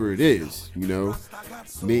whatever it is, you know.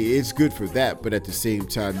 I mean, it's good for that, but at the same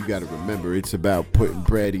time, you got to remember it's about putting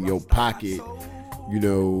bread in your pocket, you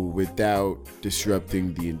know, without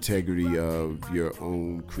disrupting the integrity of your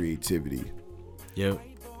own creativity. Yep.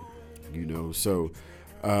 You know, so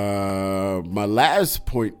my last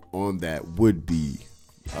point on that would be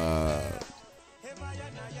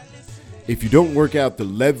if you don't work out the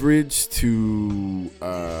leverage to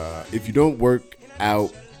if you don't work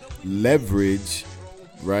out leverage,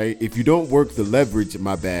 right? If you don't work the leverage,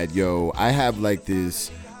 my bad, yo, I have like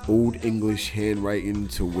this old English handwriting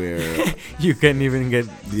to where you can't even get.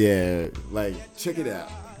 Yeah, like check it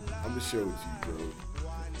out. I'm gonna show it to you, bro.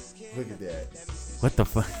 Look at that. What the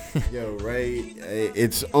fuck? Yo, right?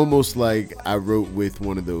 It's almost like I wrote with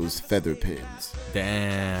one of those feather pens.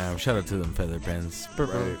 Damn! Shout out to them feather pens.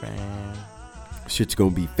 Right. Shit's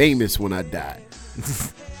gonna be famous when I die.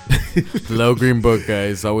 Low green book,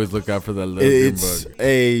 guys. Always look out for that low green book.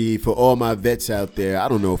 Hey, for all my vets out there, I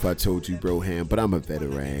don't know if I told you, Broham, but I'm a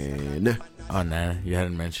veteran. Oh, nah. You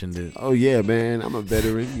hadn't mentioned it. Oh, yeah, man. I'm a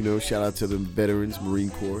veteran. You know, shout out to the veterans, Marine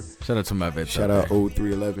Corps. Shout out to my vets. Shout out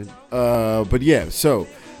 0311. But yeah, so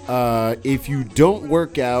if you don't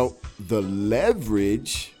work out the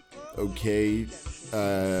leverage, okay,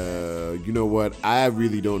 you know what? I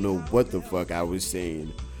really don't know what the fuck I was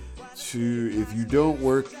saying. If you don't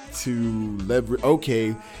work to leverage,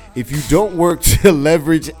 okay, if you don't work to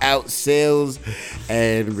leverage out sales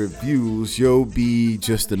and reviews, you'll be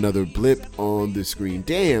just another blip on the screen.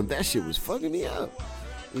 Damn, that shit was fucking me up.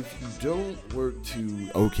 If you don't work to,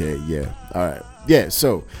 okay, yeah, all right, yeah.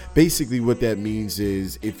 So basically, what that means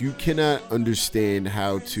is if you cannot understand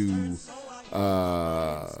how to,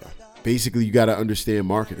 basically, you got to understand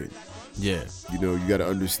marketing. Yeah, you know, you got to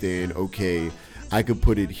understand. Okay, I could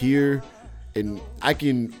put it here, and I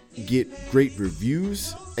can get great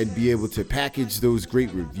reviews and be able to package those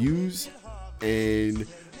great reviews and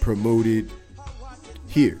promote it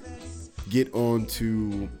here. Get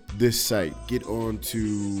onto this site, get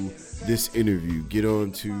onto this interview, get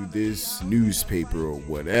onto this newspaper or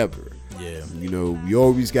whatever. Yeah. You know, we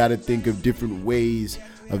always got to think of different ways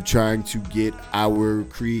of trying to get our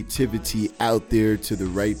creativity out there to the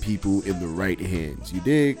right people in the right hands. You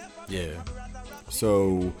dig? Yeah.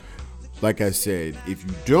 So, like I said, if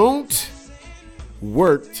you don't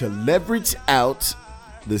work to leverage out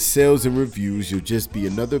the sales and reviews, you'll just be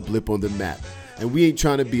another blip on the map. And we ain't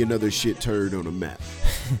trying to be another shit turd on the map.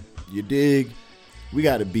 You dig? We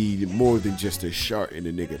got to be more than just a shark in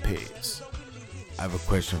a nigga pants. I have a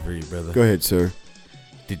question for you, brother. Go ahead, sir.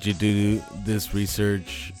 Did you do this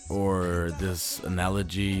research or this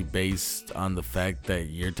analogy based on the fact that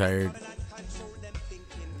you're tired?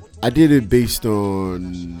 I did it based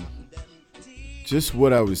on just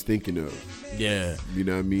what I was thinking of. Yeah. You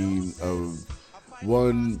know what I mean? Of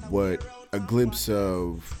a glimpse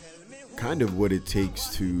of kind of what it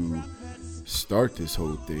takes to start this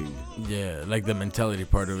whole thing. Yeah, like the mentality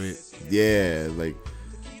part of it. Yeah, like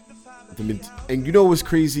and you know what's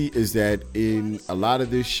crazy is that in a lot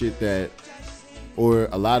of this shit or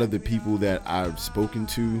a lot of the people that I've spoken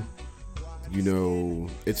to, you know,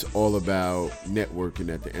 it's all about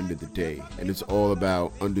networking at the end of the day, and it's all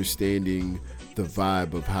about understanding the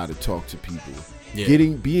vibe of how to talk to people. Yeah.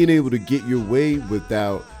 Being able to get your way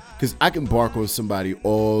without, because I can bark on somebody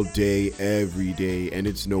all day, every day, and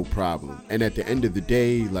it's no problem. And at the end of the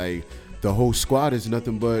day, like, the whole squad is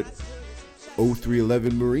nothing but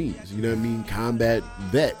 0311 Marines. You know what I mean? Combat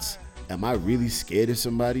vets. Am I really scared of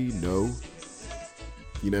somebody? No.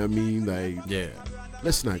 You know what I mean? Like, Yeah.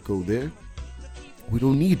 let's not go there. We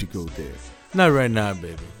don't need to go there. Not right now,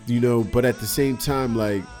 baby. You know, but at the same time,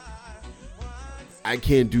 like, I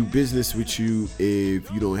can't do business with you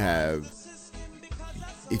if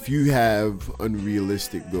you have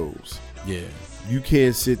unrealistic goals. Yeah. You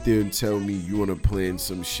can't sit there and tell me you want to plan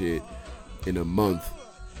some shit in a month.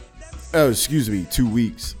 2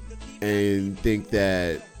 weeks, and think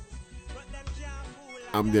that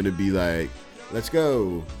I'm going to be like, let's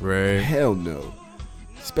go. Right. Hell no.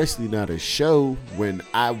 Especially not a show when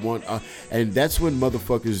I want, and that's when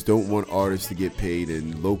motherfuckers don't want artists to get paid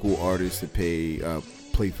and local artists to play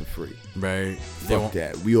for free. Right. Fuck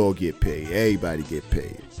that. We all get paid. Everybody get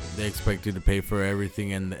paid. They expect you to pay for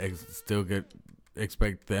everything and still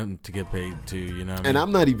expect them to get paid too, you know what I mean? And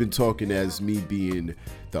I'm not even talking as me being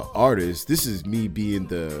the artist. This is me being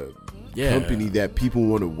the company that people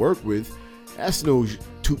want to work with. That's no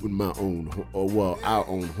tooting my own, or our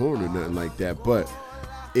own horn or nothing like that. But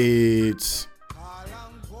it's,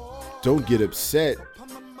 don't get upset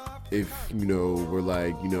if, you know, we're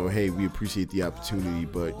like, you know, hey, we appreciate the opportunity,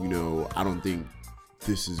 but, you know, I don't think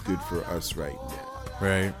this is good for us right now.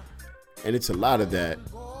 Right. And it's a lot of that,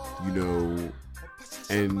 you know,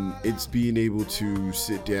 and it's being able to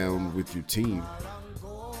sit down with your team.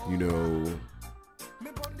 You know,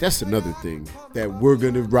 that's another thing that we're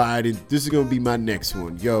going to ride, and this is going to be my next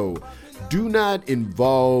one. Yo, do not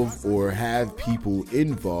involve or have people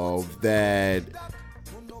involved that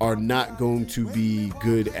are not going to be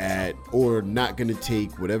good at, or not going to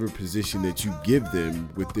take whatever position that you give them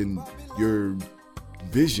within your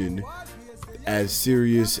vision as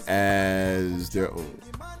serious as their own.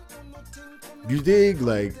 You dig?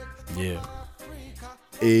 Like, yeah.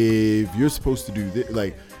 If you're supposed to do this,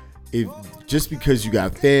 like, if just because you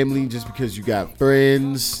got family, just because you got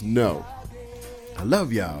friends, no. I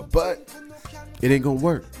love y'all, but it ain't gonna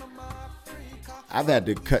work. I've had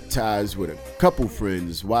to cut ties with a couple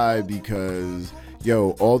friends. Why? Because,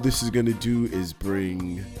 yo, all this is gonna do is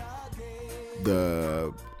bring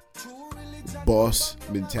the boss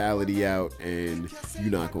mentality out, and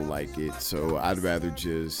you're not gonna like it. So I'd rather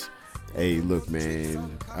just, hey, look,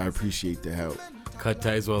 man, I appreciate the help. Cut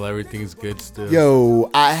ties while everything's good still.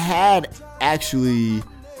 Yo, I had actually,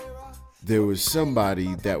 there was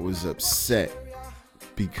somebody that was upset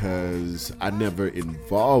because I never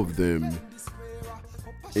involved them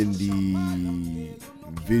in the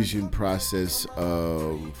vision process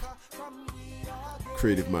of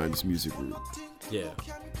Creative Minds Music Group. Yeah.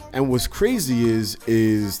 And what's crazy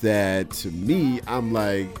is that to me, I'm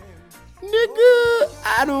like, nigga,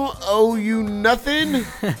 I don't owe you nothing.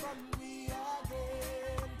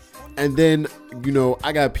 And then, you know,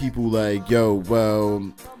 I got people like, yo, well,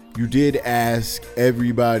 you did ask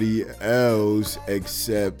everybody else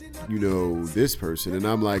except, you know, this person. And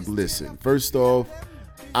I'm like, listen, first off,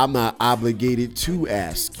 I'm not obligated to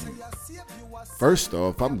ask you. First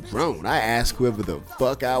off, I'm grown. I ask whoever the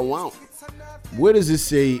fuck I want. where does it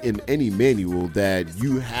say in any manual that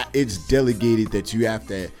it's delegated that you have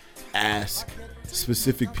to ask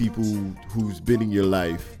specific people who's been in your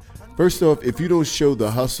life? First off, if you don't show the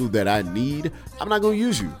hustle that I need, I'm not gonna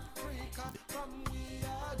use you.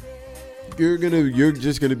 You're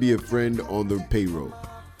just gonna be a friend on the payroll.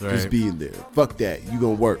 Right. Just being there. Fuck that. You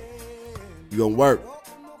gonna work. No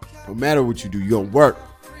matter what you do, you gonna work.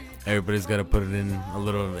 Everybody's gotta put it in a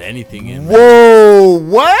little anything in. Whoa,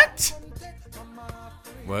 what?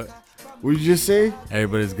 What? What did you just say?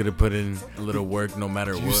 Everybody's gonna put in a little work no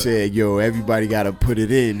matter what. You said, yo, everybody gotta put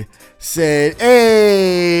it in. Said,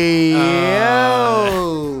 hey,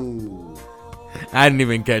 yo. I didn't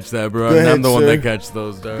even catch that, bro. Ahead, I'm the one sir. that catch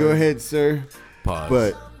those, dog. Go ahead, sir. Pause.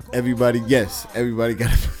 But everybody gotta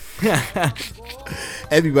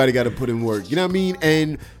everybody gotta put in work. You know what I mean?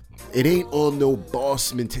 And it ain't on no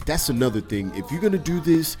boss mentality. That's another thing. If you're gonna do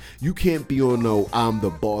this, you can't be on no I'm the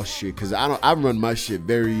boss shit. Cause I run my shit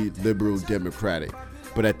very liberal democratic.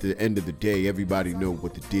 But at the end of the day, everybody know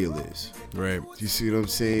what the deal is. Right. You see what I'm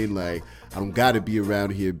saying? Like, I don't gotta be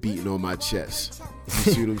around here beating on my chest. You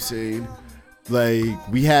see what I'm saying? Like,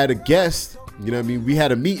 we had a guest, you know what I mean? We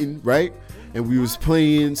had a meeting, right? And we was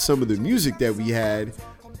playing some of the music that we had.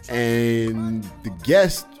 And the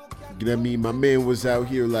guest, you know what I mean? My man was out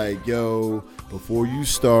here like, yo, before you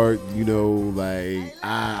start, you know, like,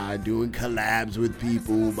 doing collabs with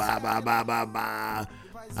people, blah, blah, blah, blah, blah.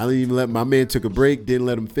 I didn't even let my man took a break, didn't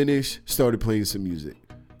let him finish, started playing some music.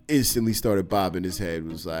 Instantly started bobbing his head,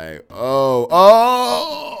 was like,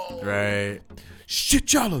 oh. Right.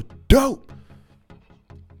 Shit, y'all are dope.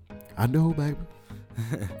 I know, baby.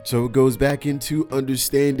 So it goes back into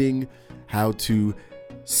understanding how to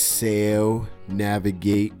sail,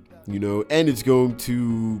 navigate, you know, and it's going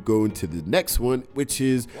to go into the next one, which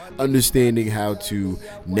is understanding how to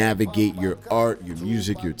navigate your art, your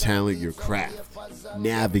music, your talent, your craft.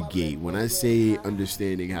 Navigate. When I say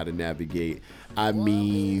understanding how to navigate, I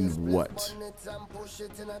mean what?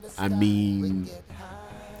 I mean,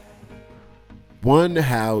 one,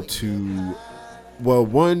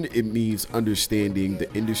 it means understanding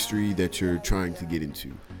the industry that you're trying to get into.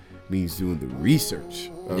 It means doing the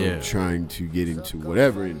research of trying to get into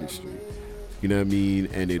whatever industry. You know what I mean?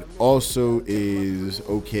 And it also is,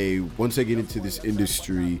 okay, once I get into this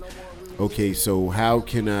industry, okay, so how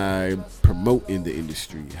can I promote in the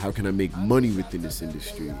industry? How can I make money within this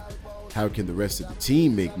industry? How can the rest of the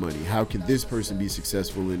team make money? How can this person be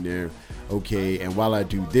successful in there? Okay, and while I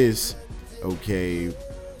do this, okay,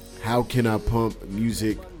 how can I pump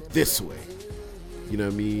music this way? You know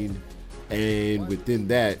what I mean? And within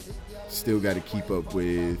that, still got to keep up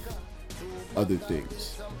with other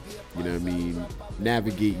things. You know what I mean?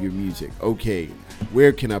 Navigate your music. Okay,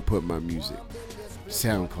 where can I put my music?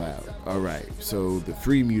 SoundCloud. All right, so the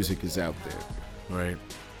free music is out there. Right.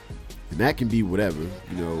 And that can be whatever.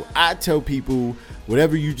 You know, I tell people,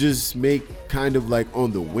 whatever you just make kind of like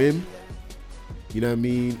on the whim. You know what I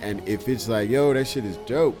mean? And if it's like, yo, that shit is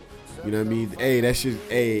dope. You know what I mean? Hey, that shit,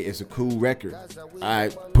 it's a cool record. I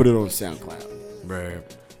put it on SoundCloud. Right.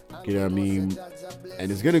 You know what I mean?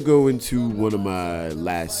 And it's going to go into one of my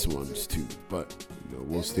last ones too. But, you know,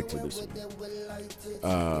 we'll stick to this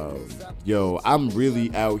one. Yo, I'm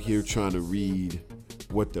really out here trying to read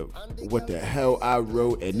what the hell I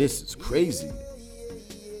wrote. And this is crazy.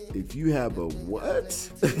 If you have a what?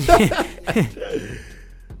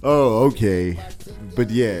 Oh, okay. But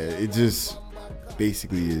yeah, it just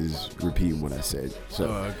basically is repeating what I said. So,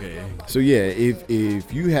 okay. So yeah,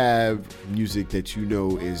 if you have music that you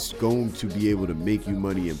know is going to be able to make you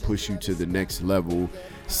money and push you to the next level,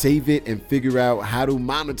 save it and figure out how to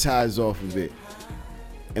monetize off of it.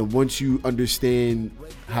 And once you understand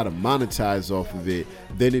how to monetize off of it,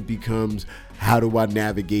 then it becomes, how do I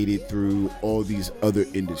navigate it through all these other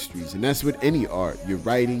industries? And that's with any art, your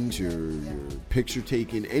writings, your picture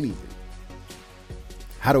taking, anything.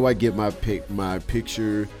 How do I get my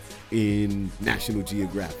picture in National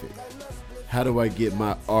Geographic? How do I get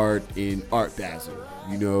my art in Art Basel?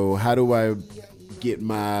 You know, how do I get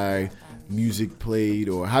my music played,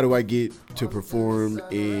 or how do I get to perform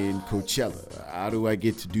in Coachella? How do I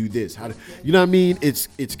get to do this? You know what I mean?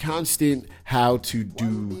 It's constant how to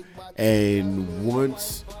do, and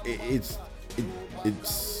once it's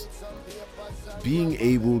being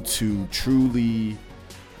able to truly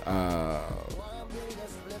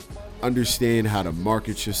understand how to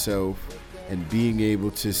market yourself, and being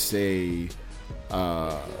able to say,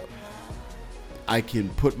 I can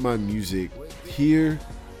put my music here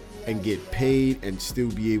and get paid and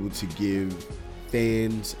still be able to give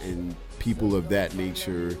fans and people of that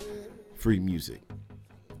nature free music.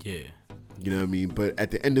 Yeah. You know what I mean? But at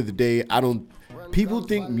the end of the day, people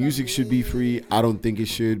think music should be free. I don't think it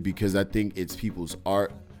should, because I think it's people's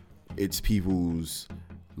art. It's people's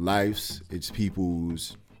lives. It's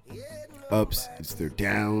people's ups. It's their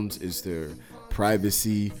downs. It's their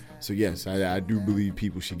privacy. So yes, I do believe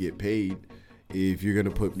people should get paid if you're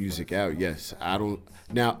gonna put music out. Yes, I don't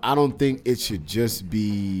think it should just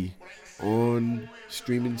be on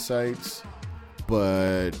streaming sites,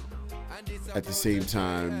 but at the same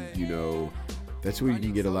time, you know, that's where you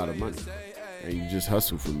can get a lot of money, and you just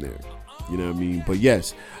hustle from there. You know what I mean? But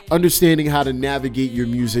yes, understanding how to navigate your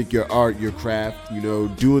music, your art, your craft, you know,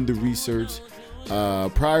 doing the research,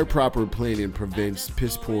 prior proper planning prevents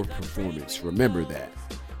piss poor performance. Remember that.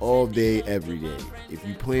 All day, every day. If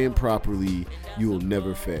you plan properly, you will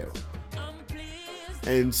never fail.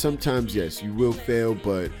 And sometimes, yes, you will fail,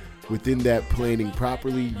 but within that planning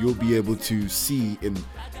properly, you'll be able to see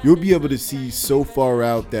so far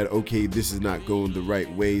out that, okay, this is not going the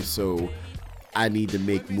right way, so I need to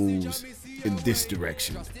make moves in this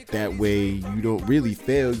direction. That way you don't really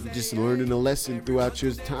fail. You're just learning a lesson throughout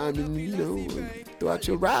your time and, you know, throughout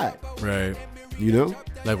your ride. Right. You know?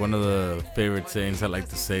 Like one of the favorite sayings I like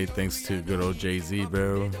to say, thanks to good old Jay-Z,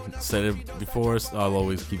 bro. Said it before, so I'll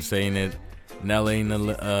always keep saying it. Now ain't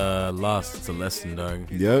a loss, it's a lesson, dog.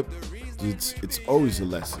 Yep. It's always a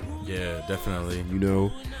lesson. Yeah, definitely. You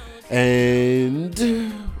know? And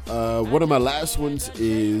one of my last ones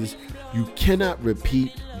is, you cannot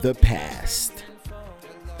repeat the past.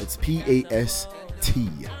 It's PAST.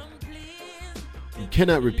 You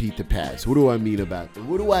cannot repeat the past. What do I mean about that?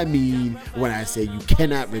 What do I mean when I say you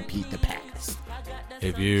cannot repeat the past?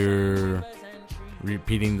 If you're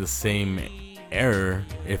repeating the same error,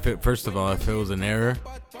 first of all, if it was an error,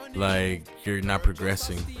 like, you're not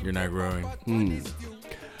progressing, you're not growing.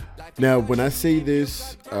 Now, when I say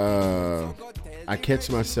this, I catch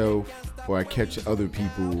myself, or I catch other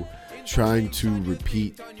people trying to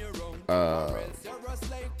repeat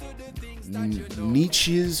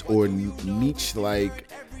niches or niche-like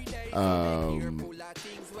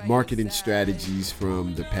marketing strategies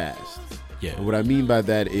from the past. Yeah. And what I mean by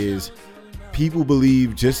that is, people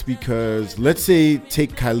believe just because, let's say,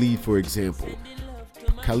 take Khalid for example.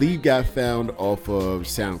 Khalid got found off of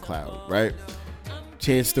SoundCloud, right?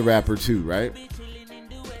 Chance the Rapper too, right?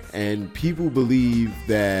 And people believe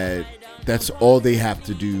that that's all they have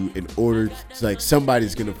to do in order to, like,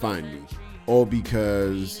 somebody's gonna find me. All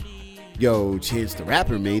because, yo, Chance the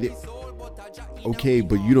Rapper made it. Okay,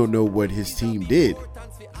 but you don't know what his team did.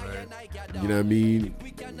 You know what I mean?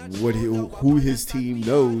 Who his team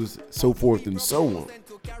knows, so forth and so on.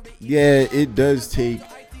 Yeah, it does take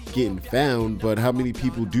getting found, but how many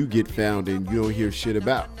people do get found and you don't hear shit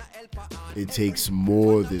about? It takes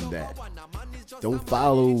more than that. Don't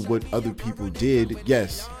follow what other people did.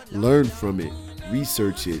 Yes, learn from it,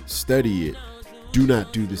 research it, study it. Do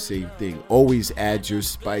not do the same thing. Always add your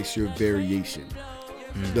spice, your variation.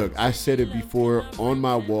 Look, I said it before, on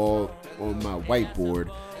my wall, on my whiteboard,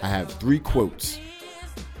 I have 3 quotes.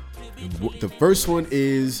 The first one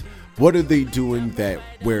is, what are they doing that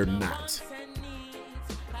we're not?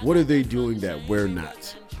 What are they doing that we're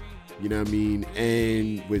not? You know what I mean?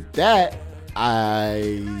 And with that,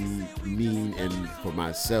 I mean, and for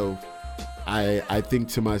myself, I think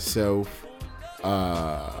to myself,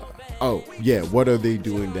 oh yeah, what are they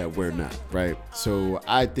doing that we're not, right? So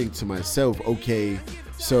I think to myself, okay,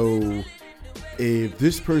 so if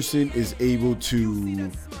this person is able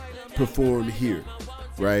to perform here,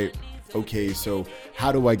 right? Okay, so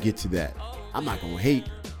how do I get to that? I'm not gonna hate.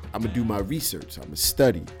 I'm gonna do my research. I'm gonna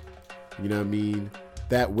study. You know what I mean?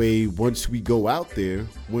 That way, once we go out there,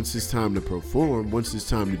 once it's time to perform, once it's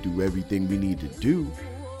time to do everything we need to do,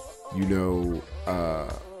 you know,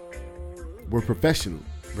 we're professional.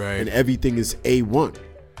 Right. And everything is A1.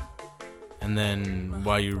 And then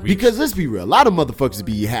while you reach... Because let's be real, a lot of motherfuckers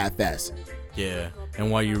be half-assed. Yeah.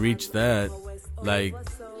 And while you reach that, like,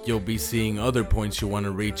 you'll be seeing other points you want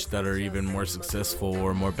to reach that are even more successful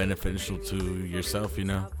or more beneficial to yourself, you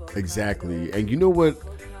know? Exactly. And you know what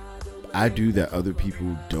I do that other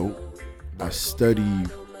people don't? I study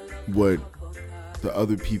what the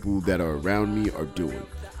other people that are around me are doing.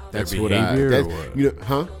 That's Their what behavior or what? You know,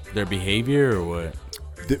 huh? Their behavior or what?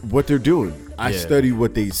 What they're doing. I Yeah. study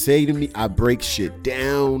what they say to me. I break shit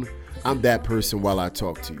down. I'm that person while I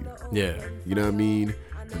talk to you. Yeah. You know what I mean?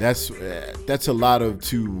 That's a lot of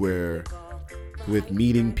too, where with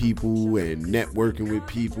meeting people and networking with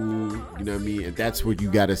people, you know what I mean? And that's what you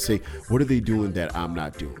gotta say. What are they doing that I'm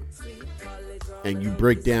not doing? And you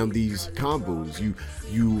break down these combos.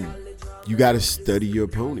 You gotta study your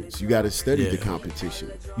opponents. You gotta study the competition.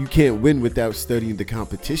 You can't win without studying the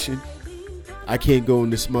competition. I can't go in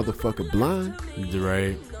this motherfucker blind.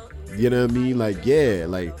 Right. You know what I mean? Like, yeah,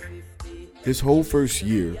 like this whole first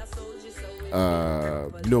year,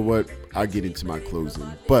 you know what? I'll get into my closing,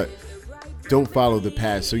 but don't follow the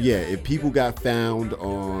past. So yeah, if people got found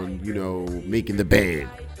on, you know, making the band,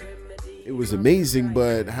 it was amazing,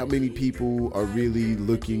 but how many people are really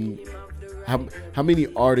looking, how many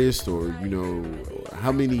artists, or, you know,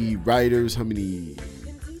 how many writers, how many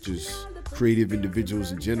just creative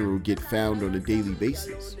individuals in general get found on a daily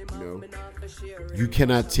basis? You know, you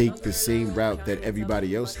cannot take the same route that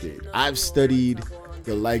everybody else did. I've studied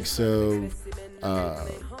the likes of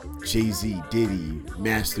Jay-Z, Diddy,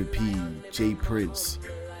 Master P, Jay Prince,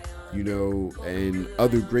 you know, and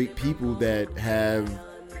other great people that have,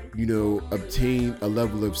 you know, obtained a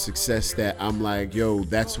level of success that I'm like, yo,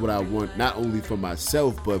 that's what I want, not only for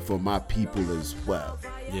myself, but for my people as well.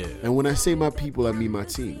 Yeah. And when I say my people, I mean my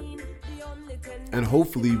team. And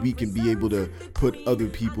hopefully we can be able to put other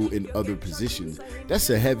people in other positions. That's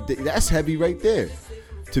heavy right there.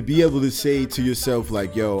 To be able to say to yourself,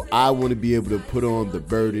 like, yo, I want to be able to put on the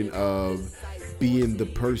burden of being the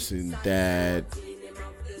person that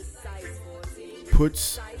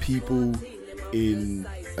puts people in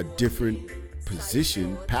a different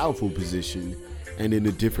position, powerful position, and in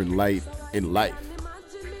a different light in life.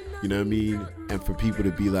 You know what I mean? And for people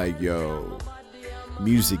to be like, yo,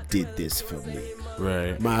 music did this for me.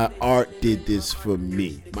 Right. My art did this for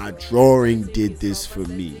me. My drawing did this for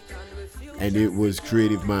me. And it was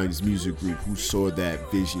Creative Minds Music Group who saw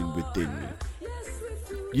that vision within me.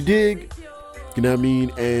 You dig? You know what I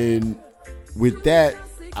mean? And with that,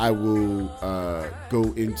 I will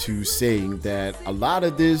go into saying that a lot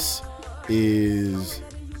of this is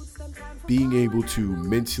being able to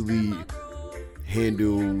mentally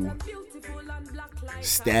handle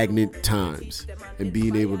stagnant times and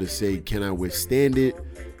being able to say, can I withstand it?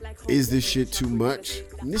 Is this shit too much?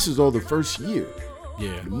 And this is all the first year.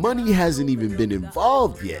 Yeah. Money hasn't even been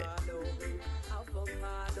involved yet,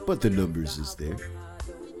 but the numbers is there.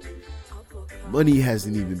 Money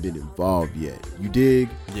hasn't even been involved yet. You dig?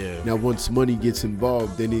 Yeah. Now, once money gets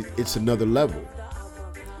involved, then it's another level.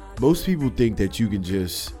 Most people think that you can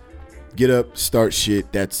just get up, start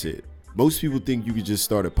shit, that's it. Most people think you can just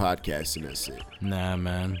start a podcast and that's it. Nah,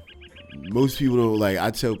 man. Most people don't. Like, I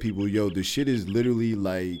tell people, yo, the shit is literally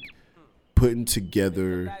like putting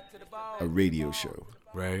together a radio show.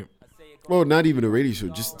 Right. Well, not even a radio show,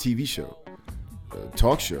 just a TV show, a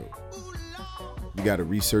talk show. We got to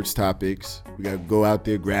research topics. We got to go out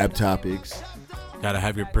there, grab topics. Gotta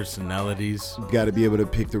have your personalities. You got to be able to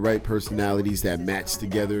pick the right personalities that match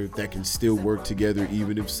together, that can still work together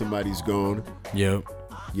even if somebody's gone. Yep.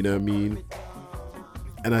 You know what I mean?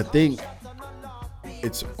 And I think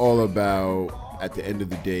it's all about, at the end of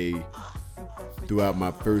the day, throughout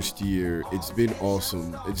my first year, it's been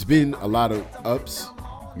awesome. It's been a lot of ups,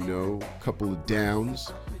 you know, a couple of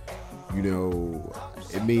downs. You know,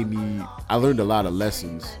 I learned a lot of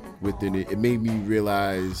lessons within it. It made me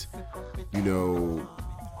realize, you know,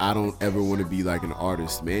 I don't ever want to be like an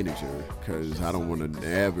artist manager, because I don't want to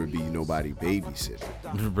ever be nobody babysitter.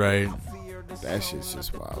 Right. That shit's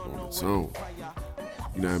just wild on its own.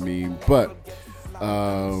 You know what I mean? But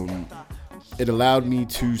it allowed me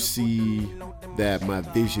to see that my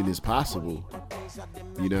vision is possible.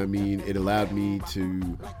 You know what I mean? It allowed me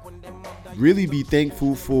to really be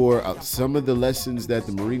thankful for some of the lessons that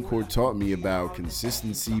the Marine Corps taught me about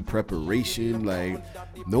consistency, preparation. Like,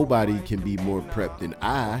 nobody can be more prepped than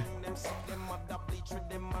I.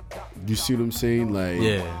 You see what I'm saying? Like,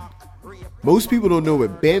 Yeah. most people don't know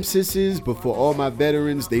what BAMSIS is, but for all my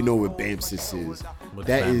veterans, they know what BAMSIS is. What's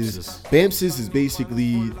That BAMSIS? is, BAMSIS is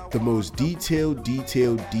basically the most detailed,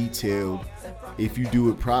 if you do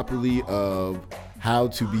it properly, of how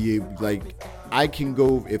to be able, like,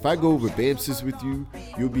 if I go over BAMSIS with you,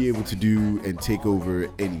 you'll be able to do and take over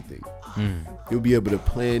anything. You'll be able to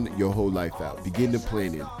plan your whole life out. Begin the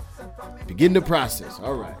planning. Begin the process.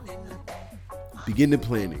 All right. Begin the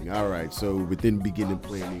planning. All right. So within beginning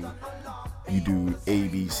planning, you do A,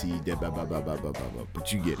 B, C, blah, blah, blah, blah, blah, blah, blah.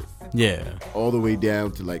 But you get it. Yeah. All the way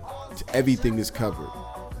down to everything is covered.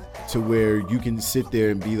 To where you can sit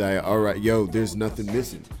there and be like, all right, yo, there's nothing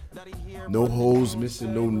missing. No holes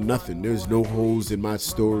missing, no nothing. There's no holes in my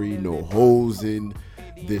story, no holes in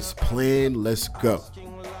this plan. Let's go.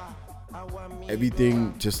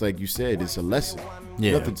 Everything, just like you said, it's a lesson.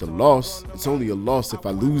 Yeah. Nothing's a loss. It's only a loss if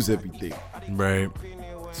I lose everything. Right.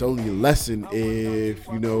 It's only a lesson if,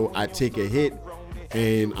 you know, I take a hit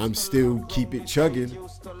and I'm still keep it chugging.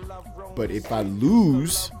 But if I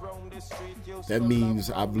lose, that means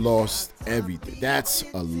I've lost everything. That's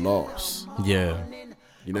a loss. Yeah.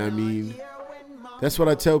 You know what I mean? That's what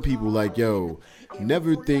I tell people. Like, yo,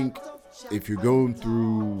 never think if you're going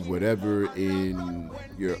through whatever in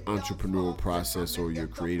your entrepreneurial process or your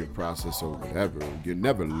creative process or whatever, you're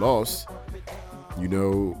never lost, you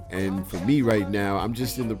know. And for me right now, I'm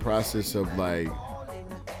just in the process of like,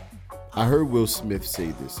 I heard Will Smith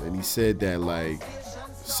say this, and he said that like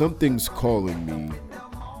something's calling me,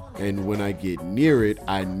 and when I get near it,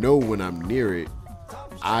 I know when I'm near it,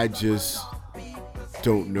 I just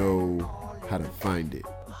don't know how to find it.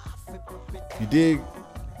 You dig?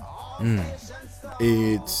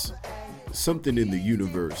 It's something in the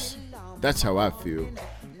universe. That's how I feel.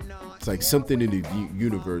 It's like something in the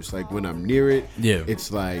universe. Like when I'm near it,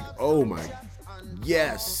 it's like, oh my,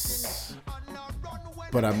 yes.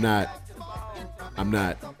 But I'm not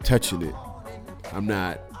touching it. I'm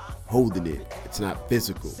not holding it. It's not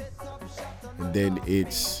physical. And then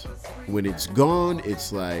when it's gone,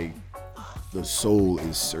 it's like the soul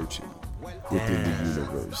is searching within the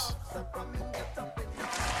universe.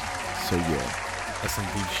 So yeah. That's some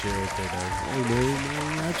deep shit right there, dog. Hey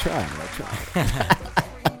man, I try.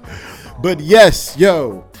 But yes,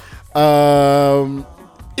 yo.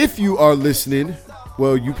 If you are listening,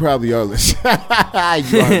 well, you probably are listening.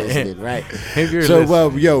 You are listening, right? If you're so, listening.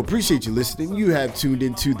 well, yo, appreciate you listening. You have tuned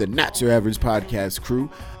into the Not Your Average Podcast Crew.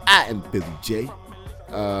 I am PhillyJay.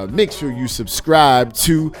 Make sure you subscribe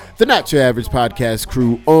to the Not Your Average Podcast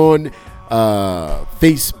Crew on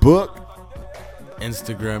Facebook,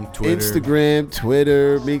 Instagram,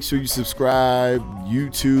 Twitter. Make sure you subscribe.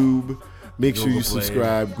 YouTube. Make sure you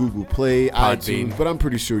subscribe. Google Play, iTunes. But I'm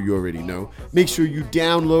pretty sure you already know. Make sure you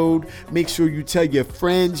download. Make sure you tell your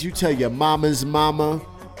friends. You tell your mama's mama.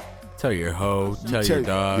 Tell your hoe. Tell your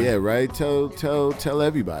dog. Yeah, right. Tell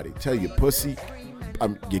everybody. Tell your pussy.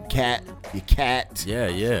 Your cat. Yeah.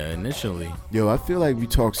 Initially. Yo, I feel like we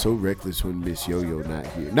talk so reckless when Miss Yo-Yo not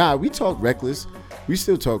here. Nah, we talk reckless. We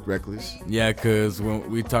still talk reckless. Yeah, because when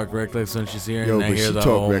we talk reckless when she's here, Yo, and I but hear she the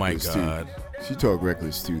talk oh my reckless god. too. She talk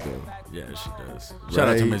reckless too, though. Yeah, she does. Shout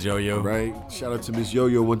out to Miss Yo-Yo. Right. Shout out to Miss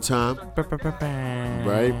Yo-Yo one time.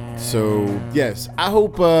 Right. So yes, I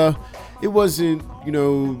hope it wasn't,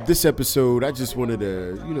 this episode. I just wanted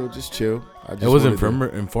to, just chill. It was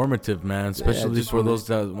informative, man, especially for those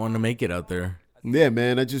that want to make it out there. Yeah,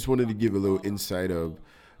 man. I just wanted to give a little insight of,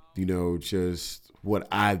 just what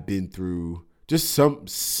I've been through. Just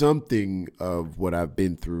something of what I've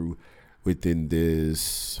been through within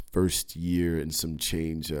this first year and some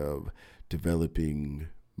change of developing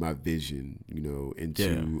my vision,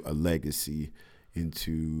 into a legacy,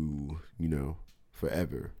 into,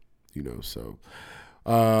 forever, so.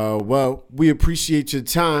 Well, we appreciate your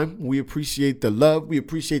time. We appreciate the love. We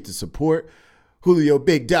appreciate the support. Julio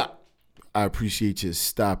Big Doc, I appreciate you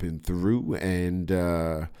stopping through and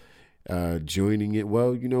joining it.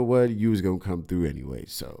 Well, you know what? You was going to come through anyway,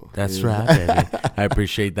 so. That's right, baby. I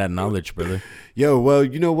appreciate that knowledge, brother. Yo, well,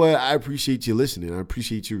 you know what? I appreciate you listening. I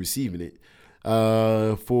appreciate you receiving it.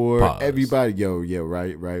 For Pause. Everybody,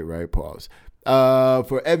 right. Pause.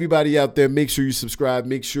 For everybody out there, make sure you subscribe.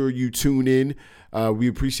 Make sure you tune in. We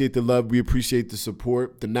appreciate the love. We appreciate the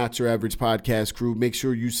support. The Not Your Average Podcast Crew. Make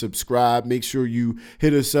sure you subscribe. Make sure you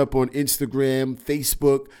hit us up on Instagram,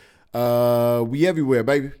 Facebook. We everywhere,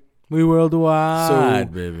 baby. We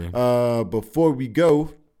worldwide, baby. Before we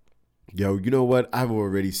go, yo, you know what? I've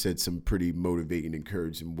already said some pretty motivating,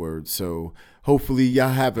 encouraging words. So hopefully y'all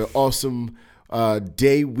have an awesome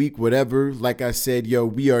day, week, whatever. Like I said, yo,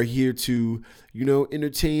 we are here to,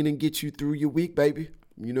 entertain and get you through your week, baby.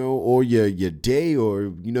 Or your day, or,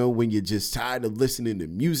 when you're just tired of listening to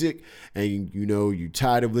music and, you're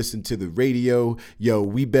tired of listening to the radio. Yo,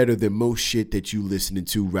 we better than most shit that you listening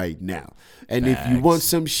to right now. And Facts. If you want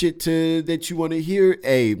some shit that you want to hear,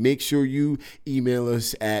 hey, make sure you email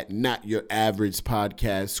us at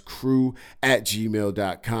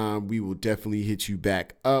notyouraveragepodcastcrew@gmail.com. We will definitely hit you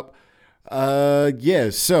back up.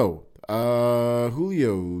 So,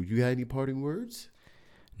 Julio, you got any parting words?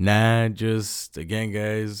 Nah, just, again,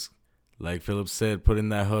 guys, like Philip said, put in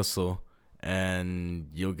that hustle, and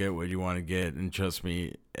you'll get what you want to get. And trust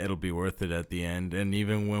me, it'll be worth it at the end. And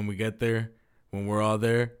even when we get there, when we're all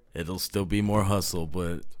there, it'll still be more hustle,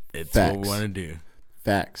 but it's Facts. what we want to do.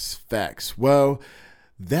 Facts. Well,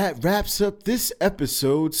 that wraps up this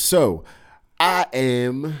episode. So, I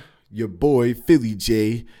am your boy,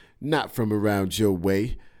 PhillyJay, not from around your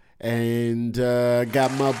way. And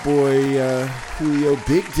got my boy Julio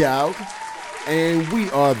Big Dog. And we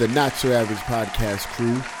are the Not Your Average Podcast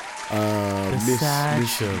Crew.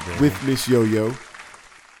 With Miss Yo-Yo.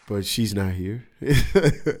 But she's not here.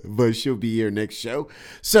 But she'll be here next show.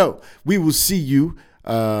 So we will see you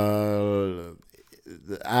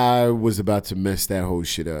I was about to mess that whole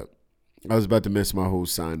shit up. I was about to mess my whole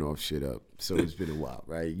sign-off shit up. So it's been a while,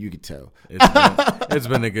 right? You can tell. It's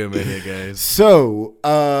been a good minute, guys. So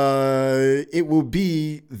it will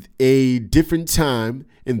be a different time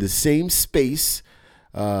in the same space,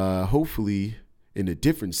 hopefully in a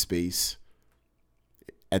different space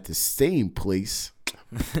at the same place.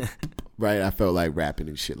 Right? I felt like rapping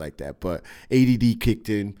and shit like that. But ADD kicked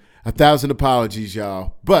in. 1,000 apologies,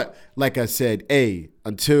 y'all. But like I said,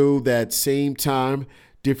 until that same time,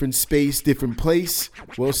 different space, different place.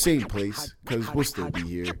 Well, same place, because we'll still be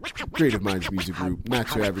here. Creative Minds Music Group,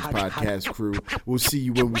 not your average podcast crew. We'll see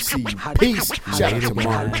you when we see you. Peace. Shout out to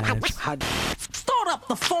Martin. Start up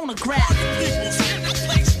the phonograph.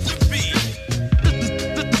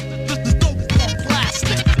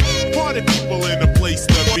 Party people in the place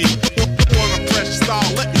to be. On a fresh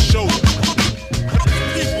style, let me show